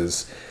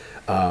 Versus,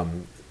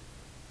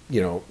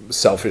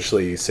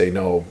 selfishly say,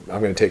 no,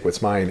 I'm going to take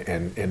what's mine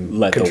and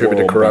Let the contribute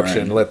to world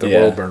corruption, burn. let the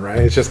Yeah. world burn. Right.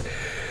 It's just,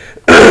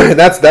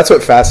 that's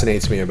what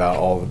fascinates me about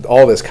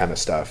all this kind of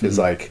stuff is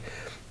like,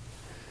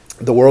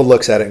 the world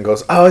looks at it and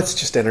goes, oh, it's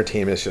just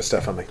entertainment, it's just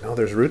stuff. I'm like, no,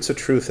 there's roots of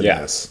truth in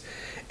this.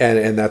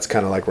 And that's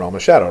kind of like Realm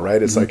of Shadow,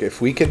 right? It's like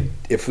if we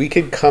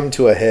could come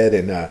to a head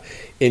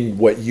in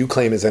what you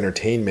claim is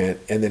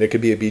entertainment, and then it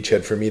could be a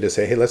beachhead for me to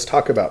say, hey, let's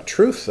talk about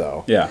truth,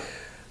 though. Yeah.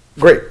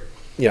 Great.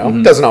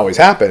 It doesn't always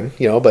happen,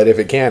 but if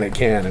it can, it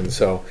can. And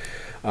so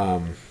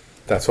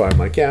that's why I'm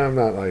like, I'm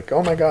not like,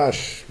 oh my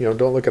gosh,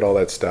 don't look at all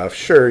that stuff.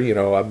 Sure,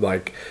 I'm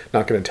like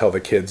not going to tell the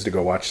kids to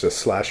go watch this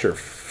slasher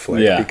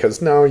flick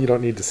because no, you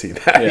don't need to see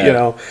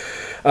that,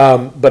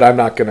 but I'm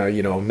not going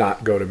to,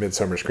 not go to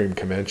Midsummer Scream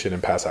Convention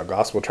and pass out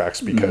gospel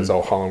tracts because,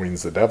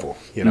 Halloween's the devil.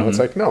 It's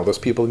like, no, those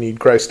people need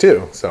Christ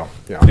too. So,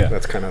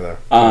 that's kind of the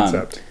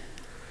concept.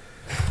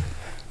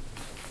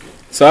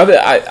 So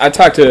I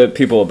talk to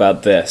people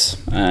about this,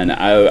 and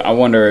I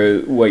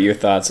wonder what your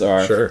thoughts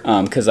are. Sure.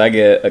 Because I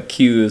get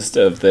accused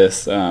of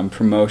this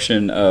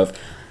promotion of,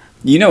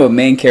 what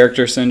main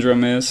character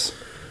syndrome is?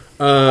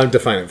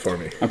 Define it for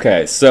me.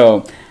 Okay,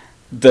 so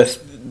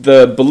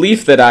the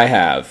belief that I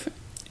have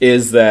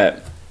is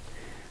that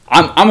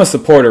I'm a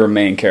supporter of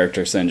main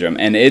character syndrome,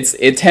 and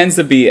it tends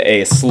to be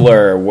a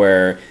slur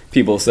where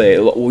people say,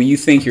 well, you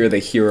think you're the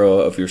hero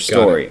of your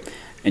story,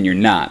 and you're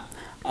not.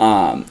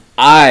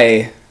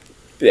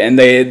 And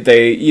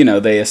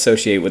they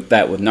associate with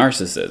that with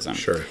narcissism.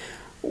 Sure.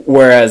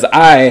 Whereas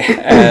I,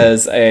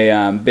 as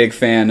a big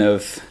fan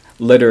of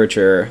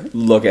literature,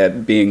 look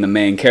at being the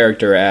main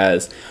character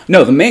as,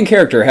 no, the main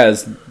character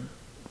has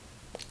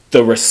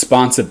the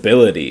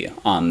responsibility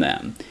on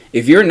them.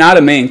 If you're not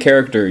a main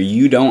character,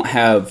 you don't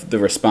have the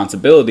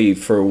responsibility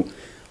for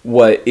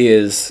what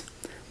I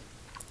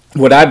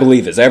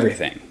believe is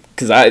everything.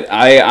 Because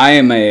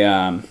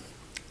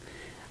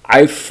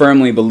I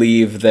firmly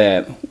believe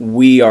that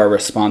we are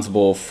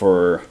responsible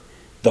for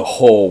the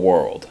whole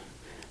world.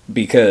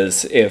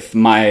 Because if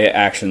my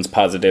actions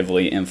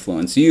positively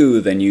influence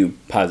you, then you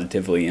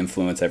positively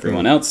influence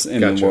everyone else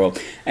in the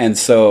world. And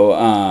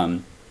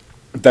so,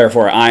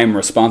 therefore, I'm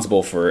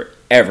responsible for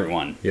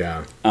everyone.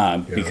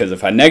 Because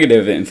if I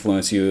negative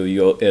influence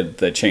you,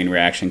 the chain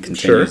reaction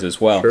continues as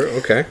well. Sure,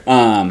 okay.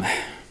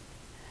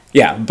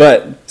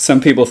 But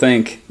some people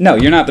think, no,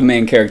 you're not the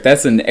main character.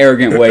 That's an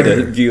arrogant way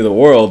to view the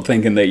world,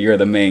 thinking that you're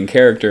the main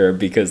character,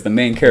 because the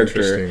main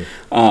character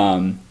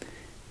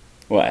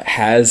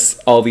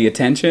has all the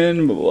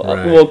attention.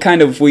 Right. Well,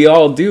 kind of, we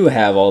all do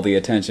have all the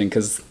attention,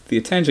 because the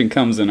attention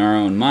comes in our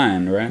own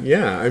mind, right?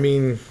 Yeah, I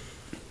mean,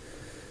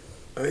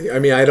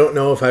 I don't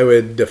know if I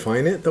would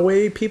define it the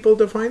way people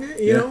define it,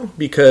 you know,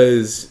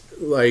 because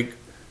like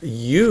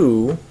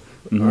you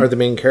are the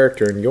main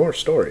character in your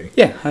story.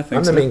 Yeah, I think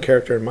I'm so. the main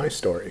character in my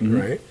story,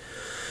 right?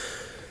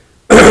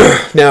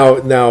 Now,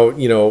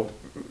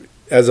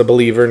 as a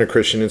believer and a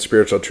Christian in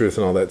spiritual truth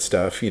and all that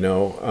stuff, there's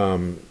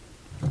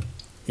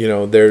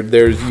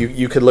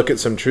you could look at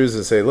some truths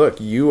and say,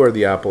 look, you are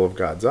the apple of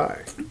God's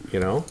eye,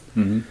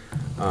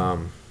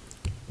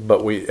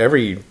 but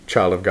every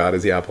child of God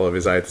is the apple of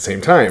his eye at the same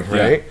time,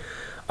 right?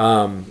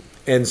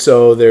 And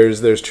so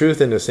there's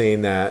truth into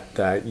saying that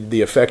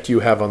the effect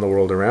you have on the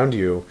world around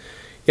you,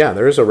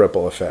 there is a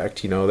ripple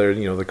effect,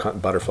 the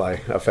butterfly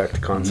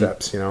effect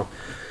concepts,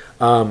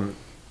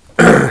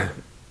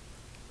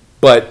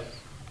 but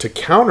to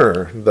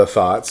counter the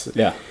thoughts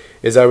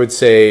is, I would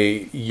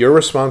say, you're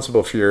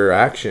responsible for your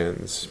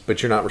actions,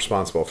 but you're not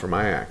responsible for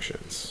my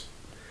actions.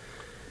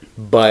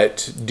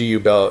 but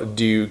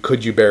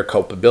could you bear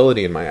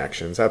culpability in my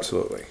actions?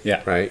 Absolutely.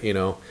 Yeah. Right.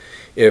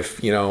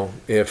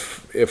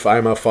 If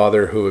I'm a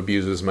father who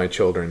abuses my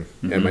children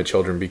and my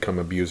children become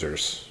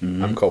abusers,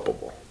 I'm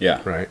culpable.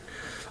 Yeah. Right.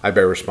 I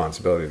bear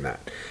responsibility in that.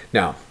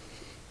 Now,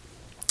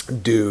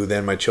 do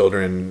then my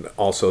children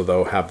also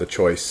though have the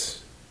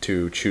choice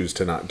to choose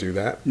to not do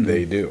that?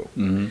 They do.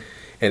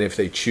 And if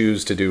they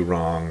choose to do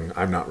wrong,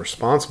 I'm not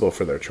responsible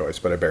for their choice,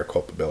 but I bear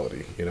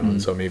culpability,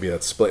 And so maybe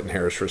that's splitting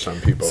hairs for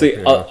some people.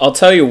 See, I'll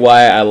tell you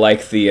why I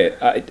like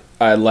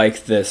I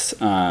like this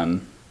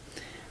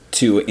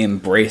to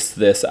embrace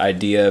this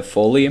idea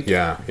fully.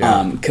 Yeah.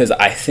 Because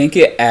I think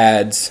it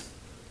adds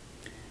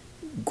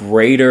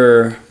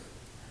greater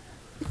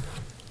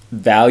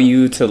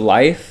value to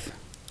life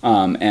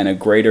and a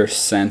greater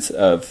sense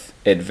of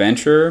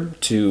adventure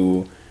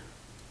to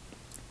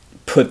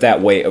put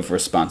that weight of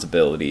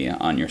responsibility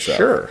on yourself.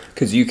 Sure.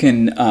 Because you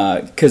can,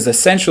 because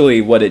essentially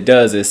what it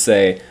does is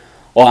say,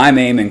 well, I'm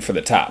aiming for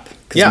the top.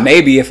 Because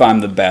maybe if I'm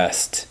the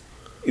best,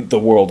 the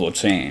world will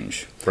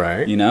change.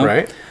 Right.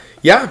 Right.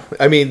 Yeah.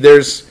 I mean,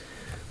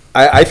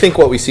 I think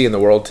what we see in the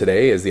world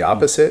today is the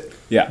opposite.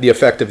 Yeah. The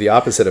effect of the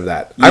opposite of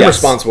that. I'm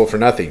responsible for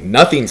nothing.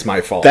 Nothing's my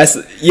fault. That's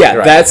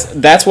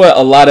what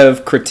a lot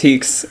of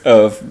critiques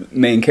of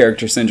main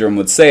character syndrome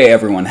would say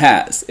everyone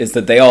has, is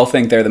that they all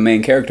think they're the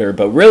main character,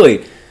 but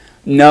really,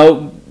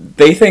 no,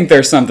 they think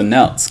they're something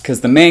else. Because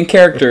the main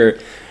character,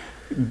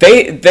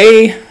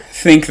 they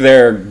think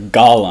they're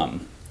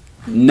Gollum,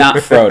 not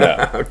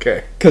Frodo.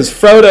 Okay. Because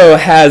Frodo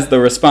has the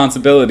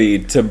responsibility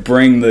to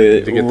bring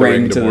the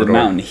ring to the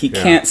mountain. He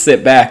can't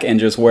sit back and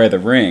just wear the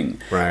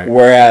ring. Right.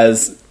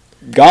 Whereas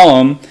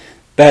Gollum,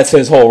 that's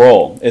his whole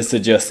role, is to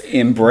just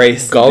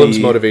embrace Gollum's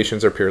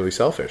motivations are purely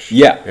selfish.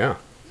 Yeah.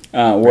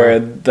 Where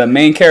the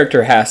main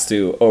character has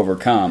to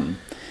overcome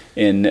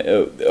in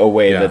a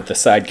way that the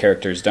side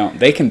characters don't.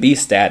 They can be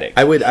static.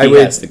 He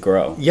has to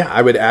grow. Yeah,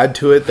 I would add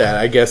to it that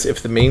I guess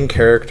if the main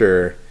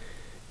character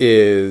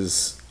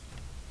is...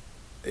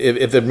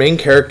 If the main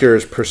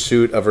character's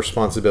pursuit of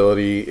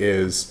responsibility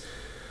is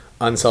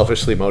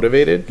unselfishly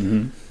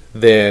motivated,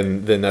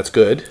 then that's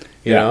good.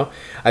 You know,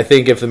 I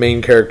think if the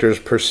main character's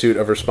pursuit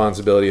of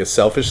responsibility is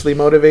selfishly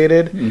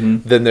motivated,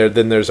 then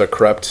there's a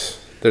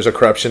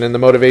corruption in the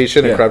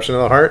motivation and corruption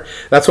in the heart.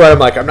 That's why I'm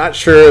like, I'm not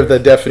sure of the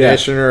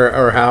definition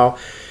or how,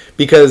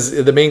 because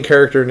the main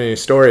character in a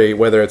story,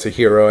 whether it's a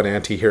hero, an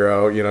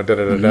anti-hero,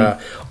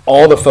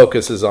 all the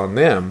focus is on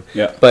them.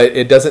 Yeah. But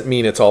it doesn't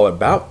mean it's all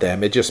about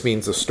them. It just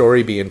means the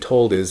story being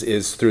told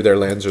is through their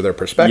lens or their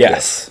perspective.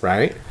 Yes.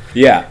 Right?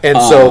 Yeah. And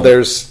so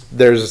there's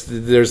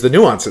the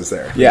nuances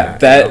there. Yeah.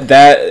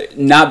 That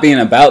not being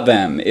about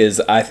them is,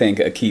 I think,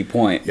 a key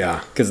point.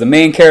 Yeah. Because the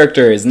main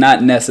character is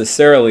not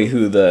necessarily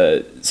who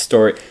the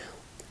story...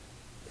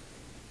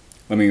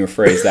 Let me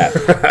rephrase that.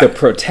 The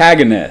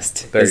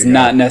protagonist is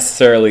not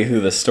necessarily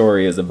who the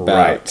story is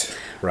about.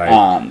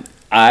 Right.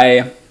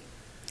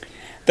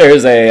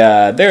 There's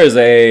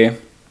a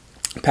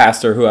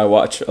pastor who I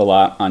watch a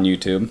lot on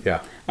YouTube. Yeah.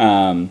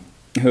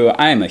 Who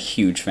I am a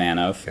huge fan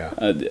of.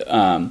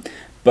 Yeah.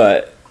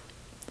 But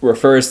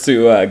refers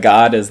to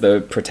God as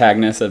the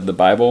protagonist of the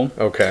Bible.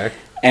 Okay.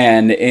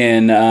 And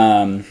in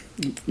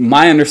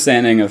my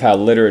understanding of how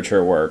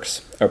literature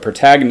works, a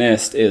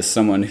protagonist is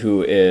someone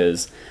who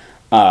is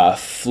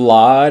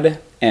flawed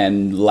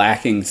and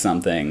lacking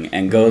something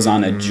and goes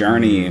on a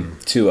journey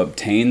to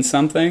obtain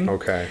something.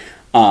 Okay.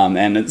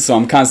 And so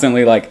I'm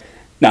constantly like,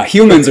 now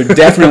humans are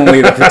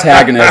definitely the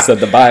protagonists of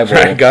the Bible.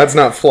 Right. God's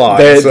not flawed.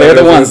 They're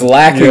the ones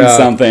lacking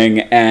something,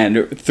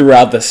 and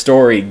throughout the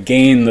story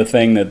gain the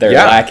thing that they're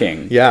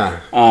lacking. Yeah.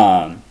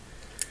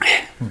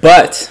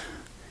 But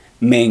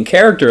main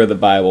character of the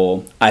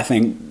Bible, I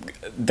think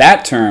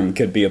that term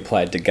could be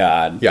applied to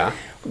God. Yeah.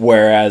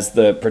 Whereas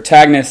the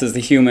protagonist is the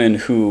human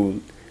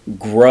who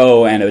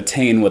grow and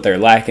attain what they're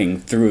lacking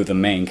through the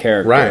main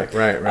character. Right.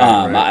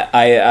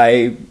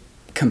 I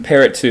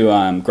compare it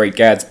to Great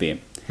Gatsby,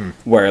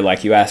 where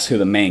like you asked who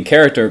the main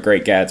character of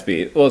Great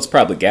Gatsby, well, it's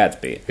probably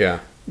Gatsby. Yeah.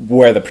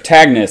 Where the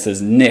protagonist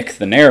is Nick,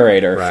 the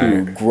narrator,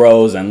 who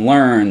grows and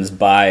learns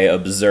by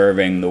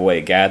observing the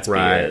way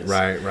Gatsby is.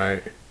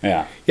 Right.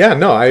 Yeah. Yeah,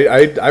 no,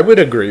 I would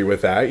agree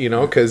with that,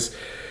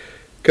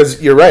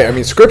 because you're right. I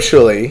mean,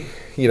 scripturally,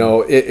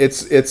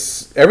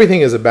 it's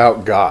everything is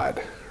about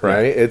God,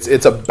 right?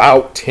 It's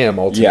about Him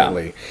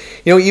ultimately.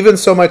 Yeah. Even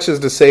so much as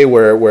to say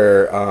where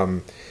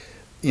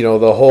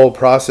the whole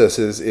process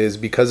is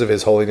because of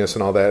His holiness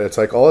and all that. It's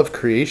like all of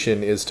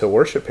creation is to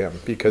worship Him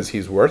because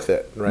He's worth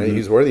it, right?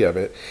 He's worthy of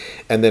it.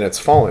 And then it's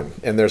fallen,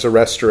 and there's a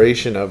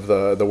restoration of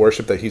the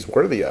worship that He's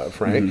worthy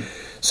of, right?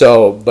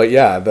 So, but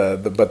yeah,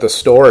 the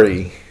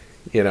story,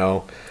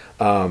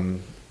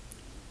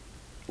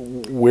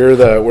 we're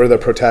the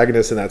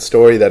protagonist in that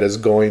story that is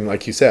going,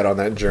 like you said, on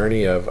that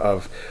journey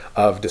of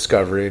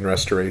discovery and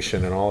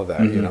restoration and all of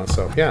that.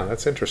 So yeah,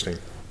 that's interesting.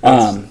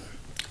 All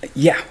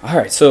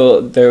right.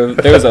 So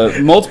there's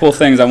multiple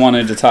things I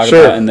wanted to talk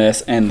about in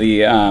this, and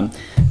the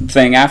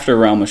thing after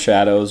Realm of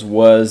Shadows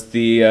was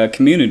the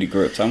community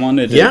groups. I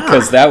wanted to, Yeah.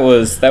 because that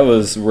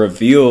was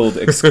revealed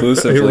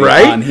exclusively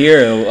Right? on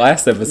here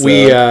last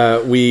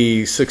episode.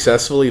 We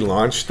successfully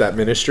launched that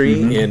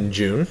ministry in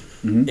June.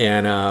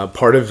 And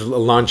part of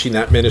launching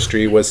that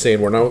ministry was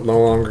saying we're no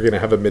longer going to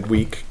have a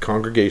midweek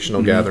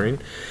congregational gathering,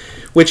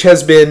 which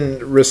has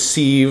been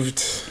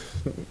received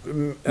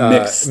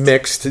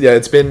mixed. Yeah,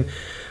 it's been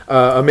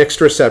a mixed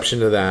reception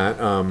to that.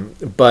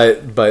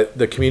 But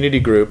the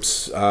community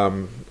groups,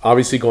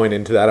 obviously going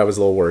into that, I was a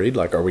little worried.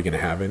 Like, are we going to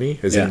have any?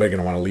 Is anybody going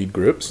to want to lead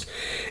groups?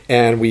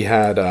 And we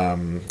had,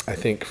 I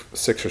think,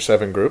 6 or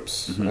 7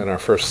 groups in our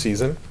first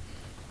season.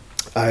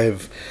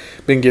 I've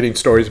been getting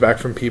stories back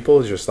from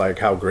people just like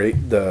how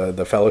great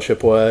the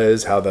fellowship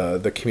was, how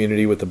the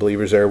community with the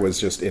believers there was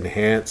just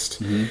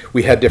enhanced.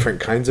 We had different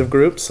kinds of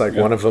groups. Like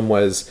one of them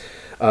was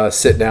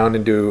sit down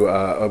and do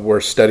we're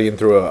studying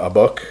through a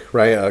book,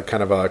 right? A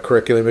kind of a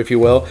curriculum, if you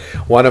will.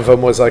 One of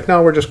them was like,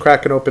 no, we're just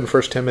cracking open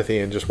 1 Timothy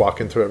and just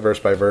walking through it verse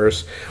by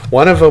verse.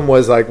 One of them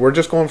was like, we're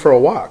just going for a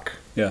walk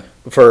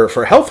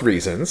for health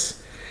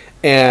reasons.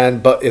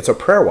 But it's a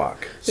prayer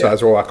walk. So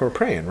as we're walking, we're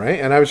praying, right?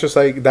 And I was just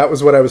like, that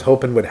was what I was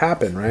hoping would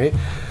happen, right?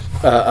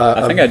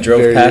 I think I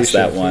drove past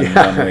that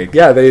one week.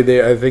 Yeah,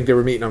 they I think they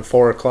were meeting on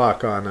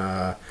 4:00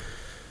 on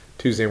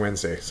Tuesday and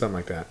Wednesday, something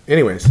like that.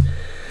 Anyways,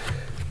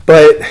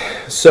 but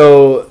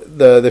so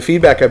the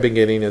feedback I've been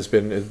getting has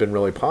been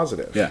really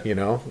positive, you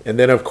know? And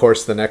then, of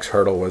course, the next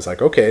hurdle was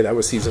like, okay, that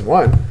was season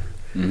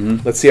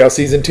 1. Let's see how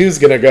season 2 is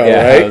going to go,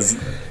 right?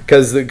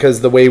 Because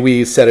the way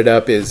we set it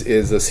up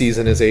is the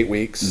season is 8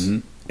 weeks.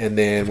 And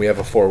then we have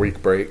a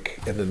 4-week break,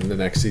 and then the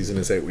next season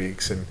is 8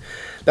 weeks, and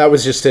that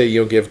was just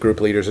to give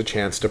group leaders a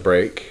chance to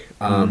break.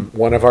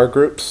 One of our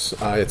groups,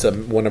 it's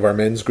one of our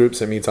men's groups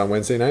that meets on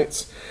Wednesday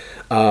nights.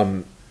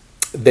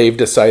 They've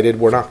decided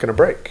we're not going to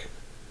break.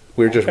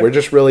 We're going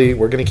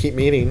to keep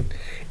meeting,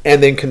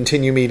 and then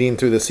continue meeting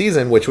through the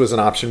season, which was an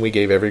option we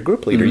gave every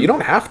group leader. You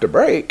don't have to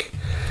break.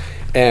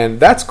 And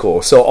that's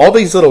cool. So all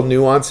these little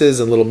nuances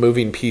and little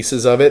moving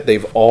pieces of it,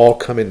 they've all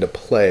come into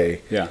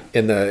play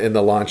in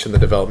the launch and the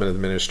development of the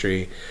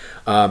ministry.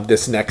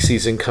 This next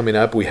season coming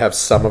up, we have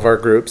some of our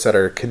groups that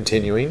are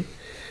continuing.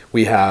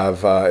 We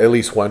have at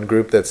least one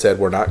group that said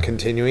we're not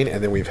continuing,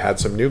 and then we've had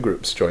some new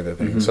groups join the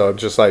thing. So I'm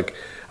just like,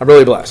 I'm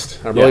really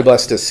blessed. I'm really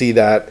blessed to see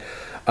that.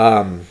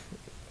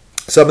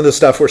 Some of the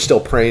stuff we're still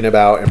praying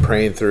about and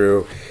praying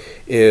through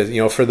is,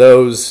 for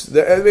those,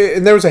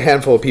 and there was a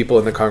handful of people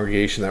in the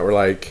congregation that were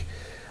like,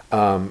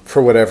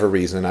 for whatever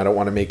reason, I don't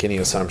want to make any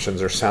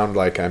assumptions or sound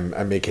like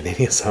I'm making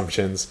any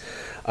assumptions.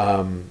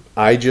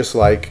 I just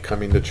like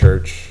coming to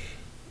church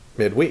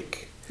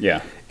midweek.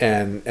 Yeah.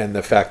 And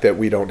the fact that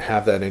we don't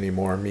have that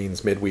anymore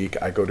means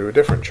midweek I go to a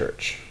different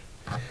church,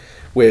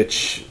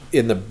 which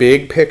in the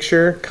big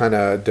picture kind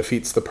of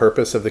defeats the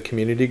purpose of the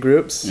community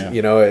groups.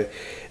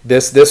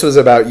 This was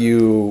about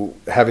you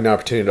having the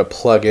opportunity to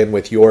plug in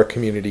with your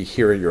community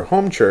here at your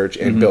home church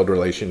and build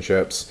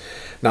relationships.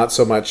 Not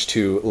so much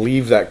to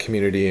leave that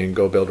community and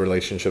go build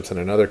relationships in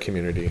another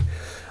community.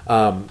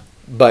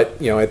 But,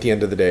 at the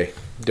end of the day,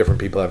 different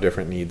people have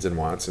different needs and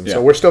wants. And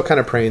so we're still kind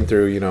of praying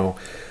through,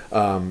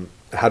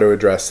 how to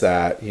address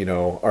that.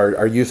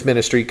 Our youth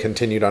ministry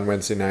continued on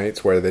Wednesday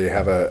nights where they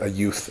have a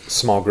youth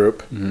small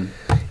group.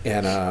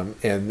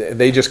 And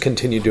they just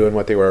continue doing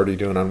what they were already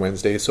doing on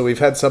Wednesdays. So we've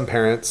had some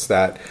parents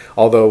that,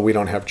 although we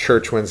don't have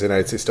church Wednesday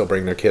nights, they still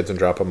bring their kids and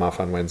drop them off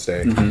on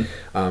Wednesday.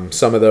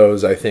 Some of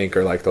those, I think,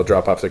 are like they'll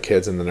drop off their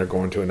kids and then they're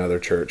going to another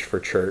church for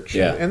church.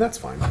 And that's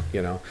fine,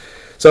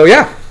 So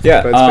but it's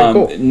been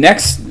cool.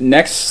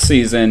 Next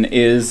season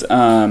is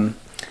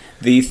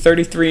the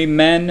 33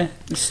 men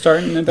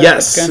starting about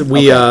Yes,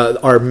 we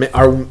our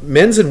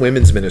men's and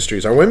women's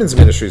ministries. Our women's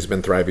ministry has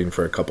been thriving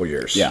for a couple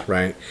years,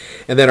 right?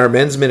 And then our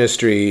men's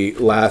ministry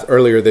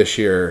earlier this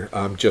year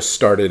just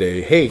started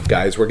hey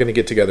guys, we're going to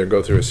get together and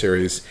go through a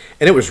series,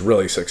 and it was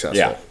really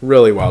successful,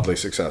 really wildly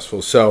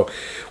successful. So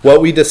what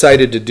we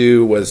decided to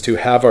do was to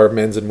have our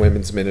men's and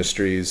women's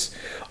ministries,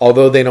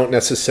 although they don't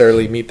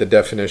necessarily meet the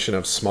definition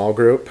of small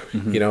group,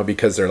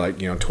 because they're like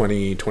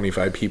 20,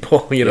 25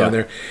 people, in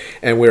there,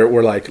 and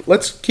we're like,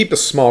 let's keep a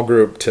small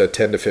group to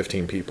 10 to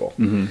 15 people.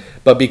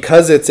 But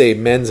because it's a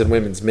men's and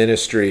women's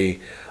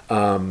ministry,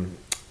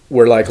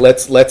 we're like,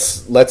 let's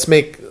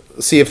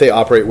see if they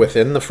operate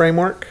within the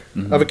framework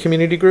of a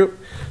community group.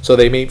 So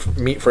they meet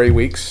for 8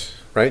 weeks,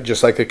 right?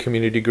 Just like a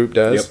community group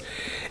does.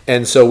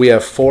 And so we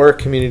have 4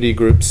 community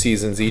group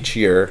seasons each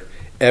year.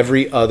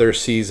 Every other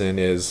season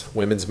is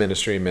women's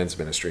ministry and men's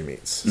ministry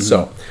meets.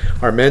 So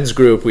our men's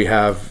group we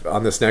have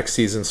on this next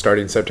season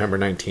starting September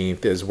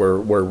 19th is we're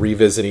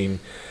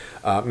revisiting.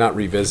 Not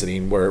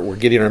revisiting. We're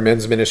getting our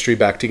men's ministry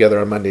back together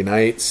on Monday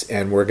nights,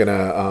 and we're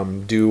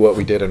gonna do what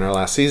we did in our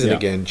last season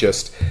again.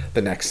 Just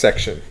the next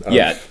section.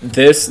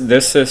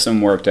 This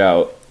system worked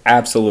out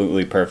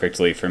absolutely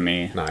perfectly for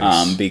me.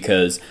 Nice.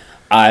 Because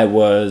I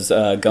was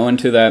going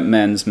to that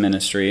men's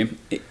ministry.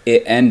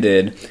 It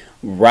ended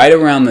right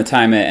around the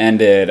time it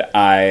ended.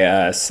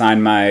 I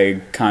signed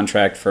my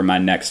contract for my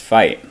next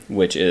fight,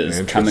 which is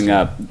coming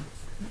up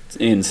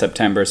in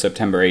September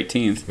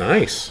 18th.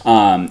 Nice.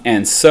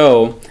 And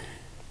so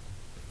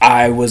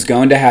I was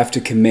going to have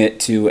to commit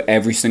to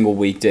every single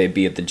weekday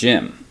be at the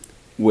gym,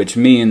 which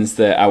means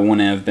that I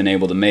wouldn't have been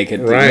able to make it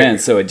to the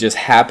event. So it just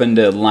happened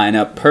to line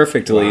up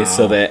perfectly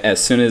so that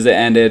as soon as it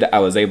ended, I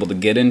was able to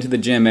get into the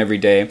gym every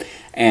day.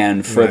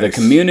 And for the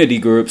community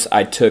groups,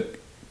 I took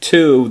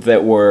 2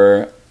 that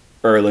were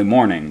early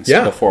mornings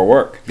before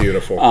work.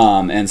 Beautiful.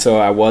 And so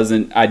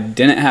I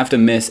didn't have to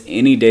miss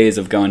any days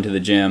of going to the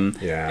gym.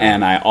 Yeah.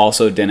 And I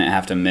also didn't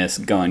have to miss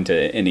going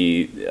to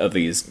any of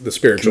the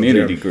spiritual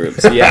community gym.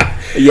 groups.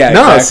 Yeah. Yeah.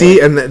 No, exactly. see,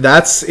 and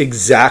that's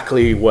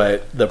exactly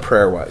what the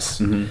prayer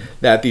was.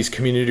 That these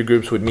community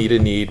groups would meet a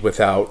need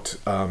without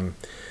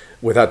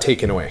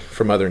taking away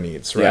from other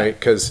needs, right?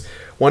 Because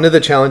one of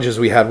the challenges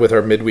we had with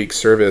our midweek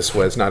service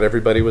was not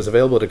everybody was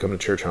available to come to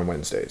church on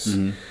Wednesdays.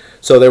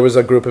 So there was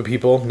a group of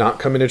people not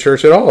coming to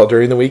church at all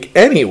during the week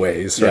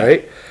anyways,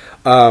 right?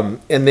 And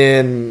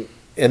then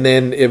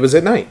it was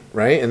at night,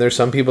 right? And there's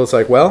some people, it's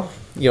like, well,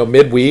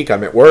 midweek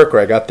I'm at work, or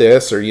I got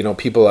this, or,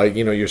 people like,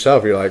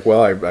 yourself, you're like,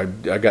 well,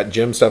 I got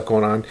gym stuff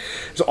going on.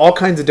 There's all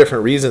kinds of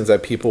different reasons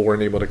that people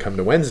weren't able to come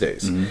to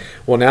Wednesdays.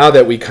 Well, now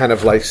that we kind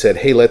of like said,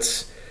 hey,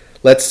 let's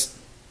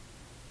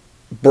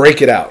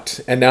break it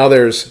out. And now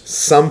there's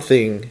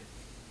something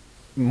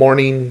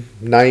morning,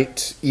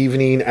 night,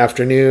 evening,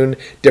 afternoon,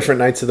 different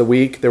nights of the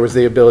week. There was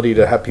the ability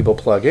to have people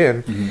plug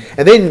in,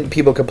 and then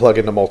people could plug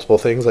into multiple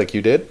things like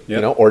you did,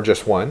 or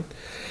just one,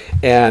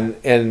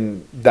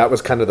 and that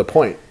was kind of the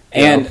point.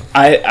 And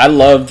I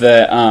love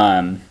that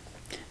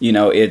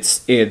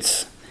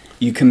it's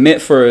you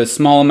commit for a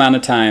small amount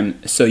of time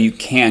so you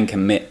can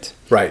commit.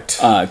 Right.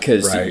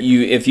 Because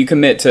if you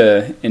commit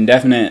to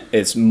indefinite,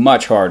 it's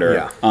much harder.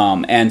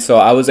 Yeah. And so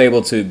I was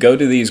able to go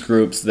to these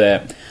groups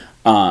that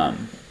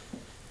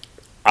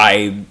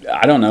I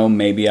don't know,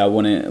 maybe I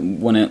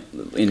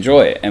wouldn't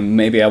enjoy it, and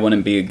maybe I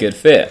wouldn't be a good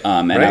fit.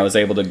 And I was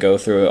able to go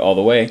through it all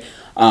the way.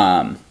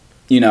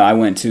 I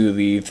went to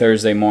the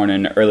Thursday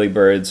morning early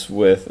birds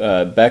with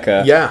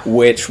Becca,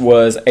 which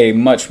was a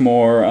much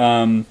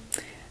more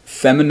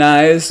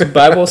feminized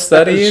Bible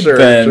study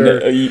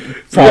than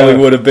probably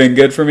would have been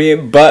good for me,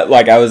 but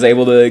I was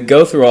able to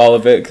go through all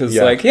of it because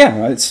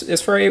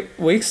it's for 8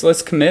 weeks,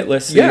 let's commit,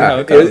 let's see how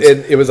it goes.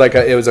 It was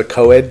a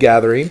co-ed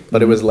gathering,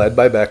 but it was led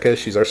by Becca.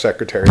 She's our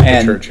secretary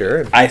at the church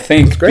here, and I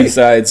think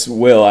besides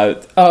Will,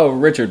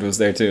 Richard was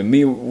there too.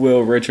 Me,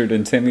 Will, Richard,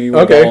 and Timmy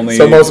were the only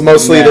so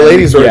mostly men. The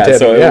ladies were attending.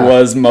 So it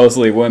was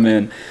mostly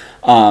women,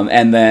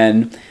 and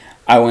then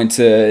I went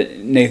to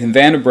Nathan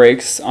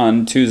Vanderbreek's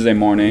on Tuesday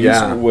mornings,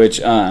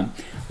 which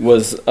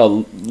was a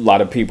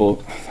lot of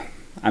people.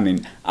 I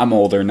mean, I'm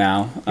older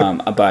now,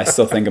 but I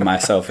still think of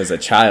myself as a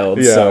child.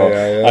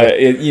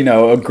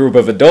 A group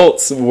of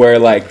adults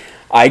where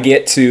I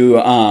get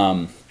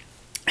to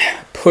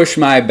push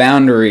my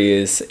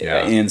boundaries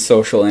in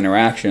social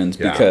interactions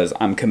because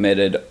I'm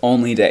committed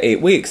only to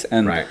 8 weeks,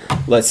 and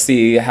let's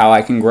see how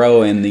I can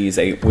grow in these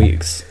 8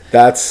 weeks.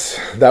 That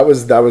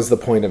was the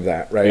point of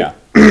that, right? Yeah.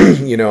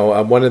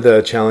 One of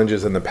the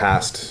challenges in the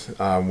past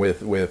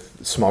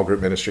with small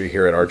group ministry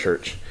here at our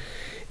church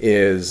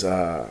is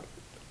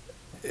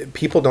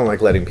people don't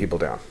like letting people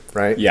down,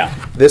 right? Yeah.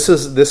 This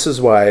is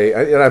why,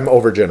 and I'm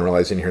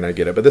overgeneralizing here, and I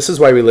get it, but this is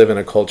why we live in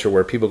a culture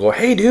where people go,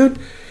 "Hey, dude,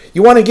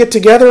 you want to get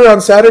together on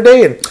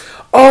Saturday?" And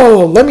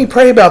let me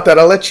pray about that.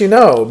 I'll let you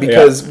know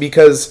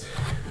because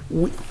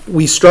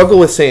we struggle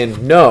with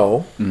saying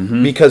no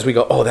because we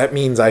go, that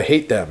means I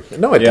hate them.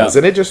 No, it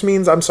doesn't. It just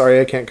means I'm sorry,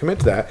 I can't commit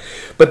to that.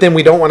 But then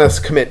we don't want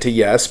to commit to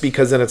yes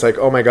because then it's like,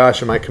 oh my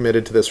gosh, am I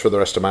committed to this for the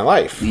rest of my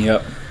life?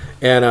 Yep.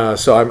 And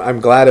so I'm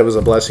glad it was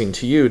a blessing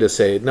to you to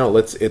say, no,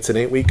 it's an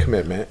 8-week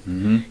commitment.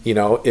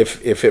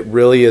 If it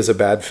really is a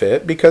bad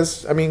fit,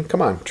 because I mean,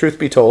 come on, truth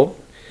be told,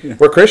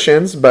 we're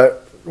Christians,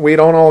 but we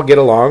don't all get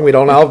along. We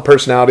don't all have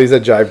personalities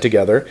that jive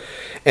together.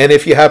 And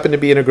if you happen to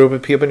be in a group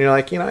of people and you're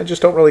like, I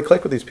just don't really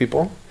click with these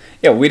people.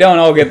 Yeah, we don't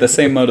all get the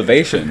same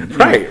motivation.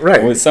 Right.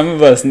 Well, some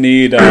of us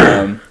need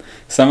a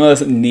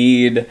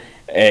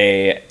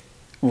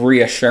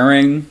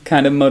reassuring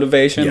kind of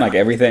motivation, like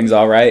everything's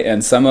all right,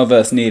 and some of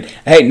us need,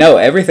 hey, no,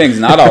 everything's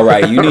not all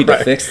right. You need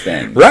to fix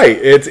things. Right.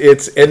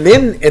 It's and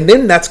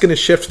then that's going to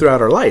shift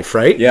throughout our life,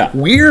 right? Yeah.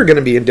 We're going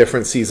to be in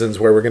different seasons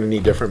where we're going to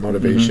need different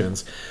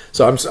motivations.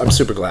 So I'm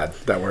super glad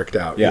that worked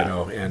out.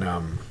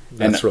 And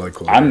that's really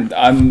cool.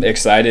 I'm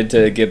excited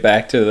to get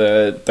back to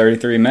the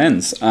 33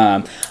 men's.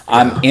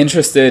 I'm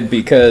interested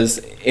because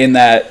in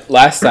that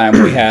last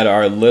time we had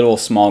our little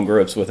small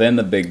groups within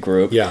the big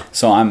group. Yeah.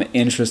 So I'm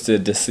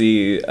interested to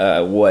see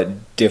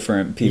what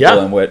different people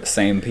and what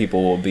same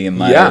people will be in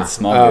my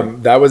small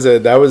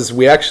group.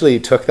 We actually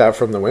took that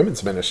from the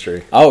women's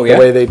ministry. Oh yeah. The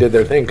way they did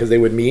their thing, because they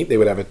would meet, they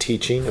would have a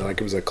teaching,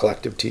 it was a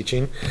collective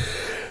teaching.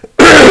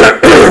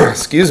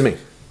 Excuse me.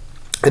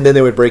 And then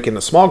they would break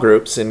into small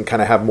groups and kind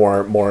of have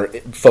more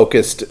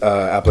focused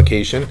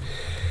application.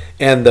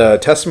 And the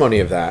testimony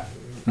of that,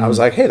 I was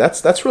like, hey,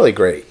 that's really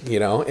great,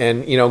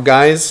 And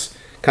guys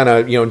kind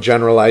of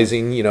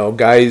generalizing,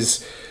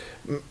 guys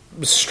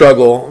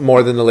struggle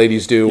more than the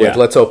ladies do with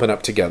let's open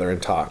up together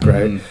and talk,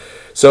 right?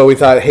 So we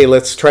thought, hey,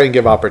 let's try and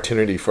give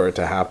opportunity for it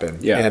to happen.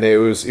 Yeah. And it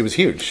was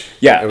huge.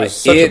 Yeah. It was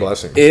such a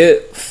blessing.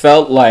 It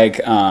felt like,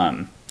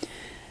 I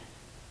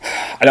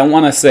don't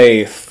want to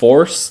say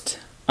forced,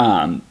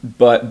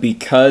 but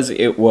because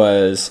it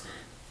was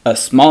a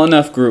small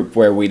enough group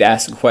where we'd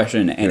ask a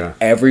question and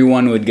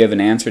everyone would give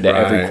an answer to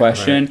every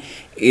question,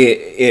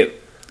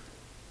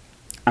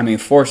 I mean,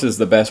 force is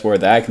the best word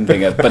that I can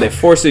think of, but it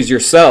forces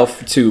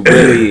yourself to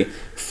really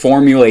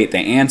formulate the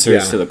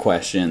answers to the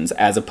questions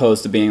as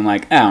opposed to being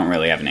like, I don't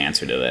really have an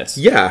answer to this.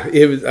 Yeah,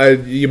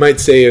 you might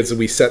say is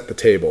we set the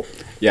table,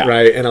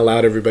 right, and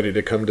allowed everybody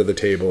to come to the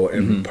table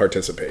and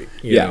participate,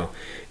 you know.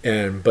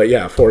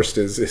 But forced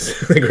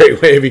is a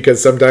great way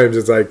because sometimes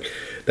it's like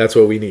that's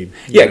what we need.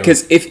 Yeah,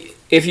 because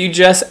if you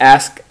just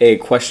ask a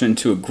question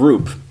to a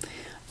group,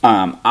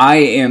 I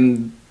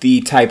am the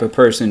type of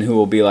person who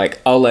will be like,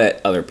 I'll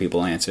let other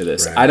people answer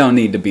this. Right. I don't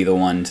need to be the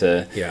one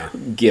to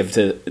give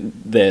to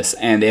this.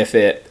 And if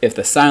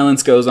the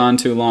silence goes on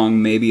too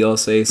long, maybe I'll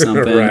say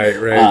something.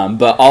 Right.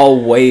 But I'll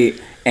wait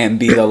and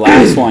be the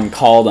last one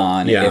called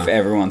on if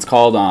everyone's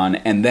called on,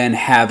 and then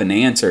have an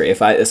answer.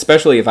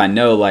 Especially if I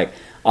know like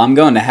I'm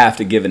going to have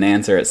to give an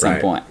answer at some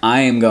point,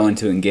 I am going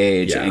to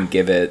engage and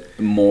give it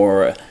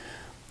much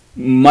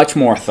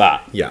more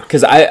thought. Yeah.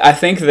 Because I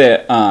think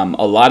that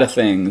a lot of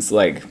things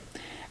like.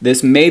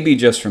 This may be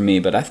just for me,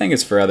 but I think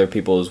it's for other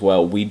people as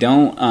well. We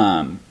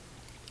don't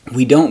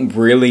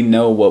really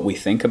know what we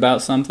think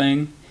about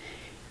something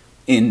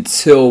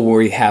until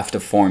we have to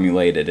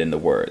formulate it into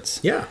words.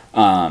 Yeah.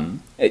 Have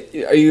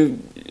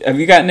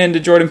you gotten into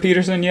Jordan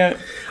Peterson yet?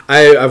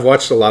 I've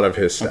watched a lot of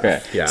his stuff.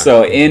 Okay. Yeah.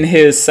 So in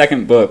his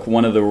second book,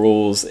 one of the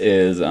rules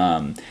is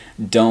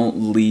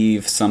don't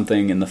leave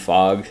something in the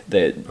fog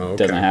that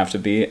doesn't have to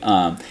be.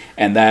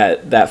 And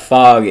that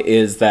fog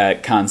is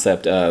that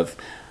concept of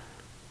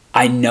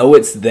I know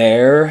it's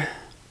there,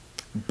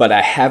 but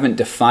I haven't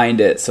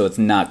defined it, so it's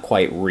not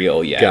quite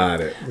real yet.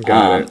 Got it.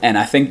 And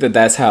I think that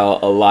that's how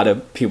a lot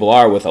of people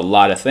are with a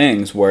lot of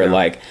things, where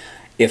like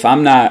if I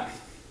don't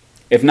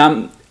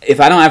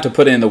have to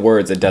put it in the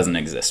words, it doesn't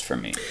exist for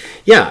me.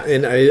 Yeah,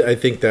 and I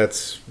think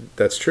that's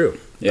true.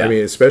 Yeah. I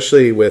mean,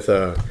 especially with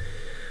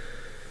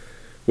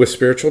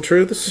spiritual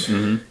truths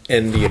and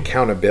the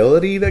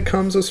accountability that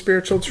comes with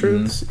spiritual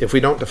truths. If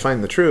we don't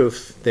define the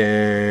truth,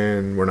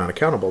 then we're not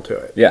accountable to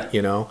it. Yeah.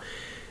 You know?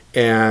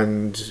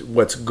 And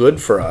what's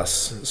good for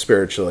us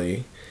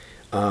spiritually,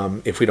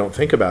 if we don't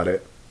think about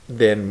it,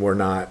 then we're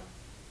not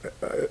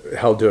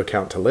held to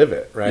account to live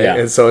it, right? Yeah.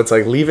 And so it's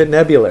like, leave it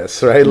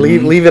nebulous, right?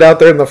 Leave it out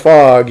there in the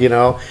fog, you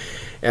know?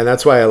 And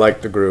that's why I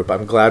like the group.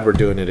 I'm glad we're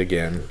doing it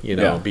again, you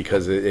know,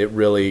 because it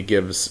really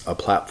gives a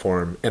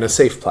platform and a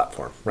safe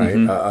platform, right?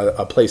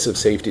 A place of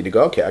safety to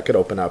go, okay, I could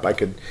open up. I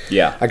could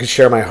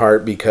share my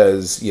heart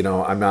because, you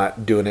know, I'm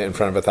not doing it in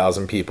front of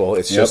 1,000 people.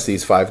 It's just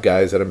these 5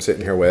 guys that I'm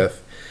sitting here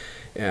with.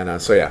 And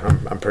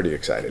I'm pretty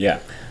excited.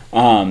 Yeah.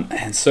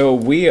 And so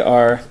we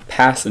are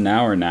past an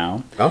hour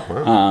now. Oh,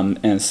 wow.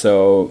 And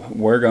so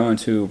we're going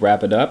to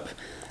wrap it up.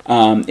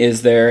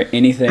 Is there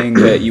anything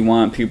that you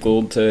want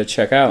people to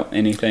check out?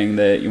 Anything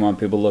that you want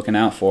people looking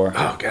out for?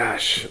 Oh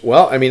gosh.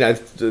 Well, I mean,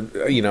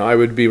 I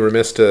would be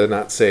remiss to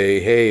not say,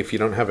 hey, if you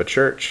don't have a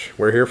church,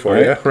 we're here for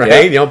you, right?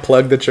 Yeah. You know,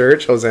 plug the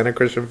church, Hosanna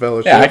Christian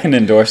Fellowship. Yeah, I can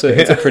endorse it.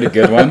 It's a pretty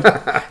good one.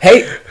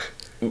 Hey,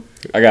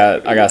 I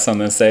got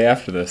something to say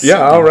after this.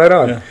 Yeah, all right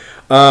on. Yeah.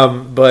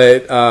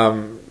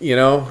 You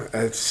know,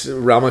 it's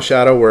Realm of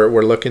Shadow.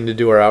 We're looking to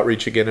do our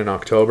outreach again in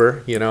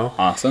October, you know.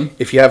 Awesome.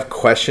 If you have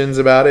questions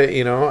about it,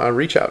 you know,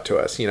 reach out to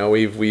us. You know,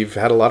 we've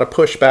had a lot of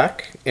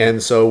pushback,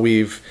 and so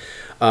we've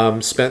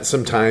spent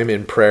some time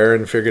in prayer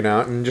and figuring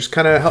out and just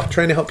kind of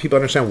trying to help people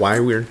understand why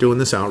we're doing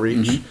this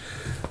outreach.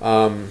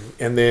 And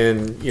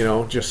then, you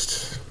know,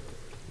 just,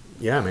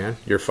 man,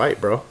 your fight,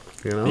 bro.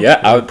 You know? Yeah,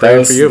 that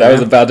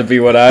was about to be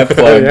what I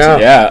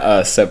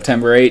plugged.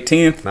 September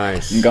 18th.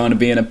 Nice. I'm going to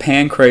be in a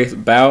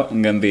pancrase bout.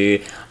 I'm going to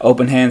be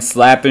open hand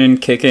slapping,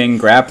 kicking,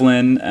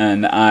 grappling,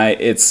 and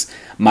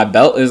my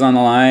belt is on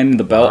the line.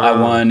 The belt I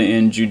won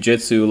in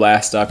jiu-jitsu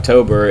last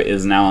October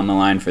is now on the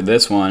line for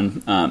this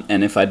one.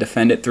 And if I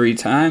defend it 3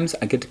 times,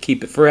 I get to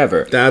keep it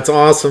forever. That's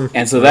awesome.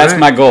 And so that's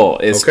my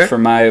goal. For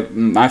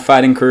my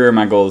fighting career,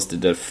 my goal is to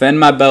defend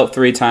my belt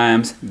 3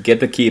 times, get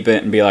to keep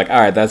it, and be like, all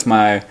right, that's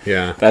my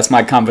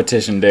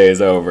competition day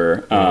is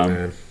over.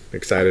 Man.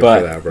 Excited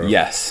for that, bro.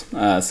 Yes.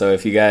 So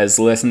if you guys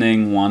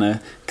listening want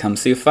to come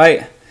see a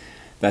fight,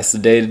 that's the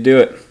day to do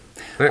it.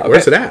 All right,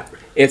 where's it at?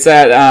 It's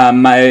at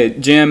my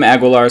gym,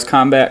 Aguilar's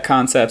Combat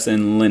Concepts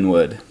in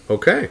Linwood.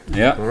 Okay.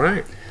 Yeah. All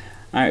right.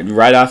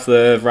 Right off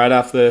the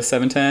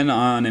 710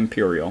 on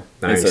Imperial.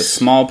 Nice. It's a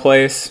small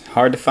place,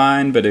 hard to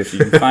find, but if you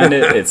can find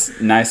it, it's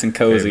nice and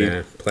cozy. Hey,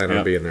 man. Plan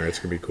on being there. It's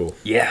gonna be cool.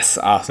 Yes,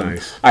 awesome.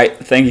 Nice. All right,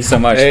 thank you so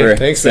much for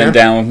sitting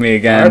down with me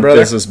again. All right, brother.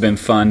 This has been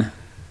fun.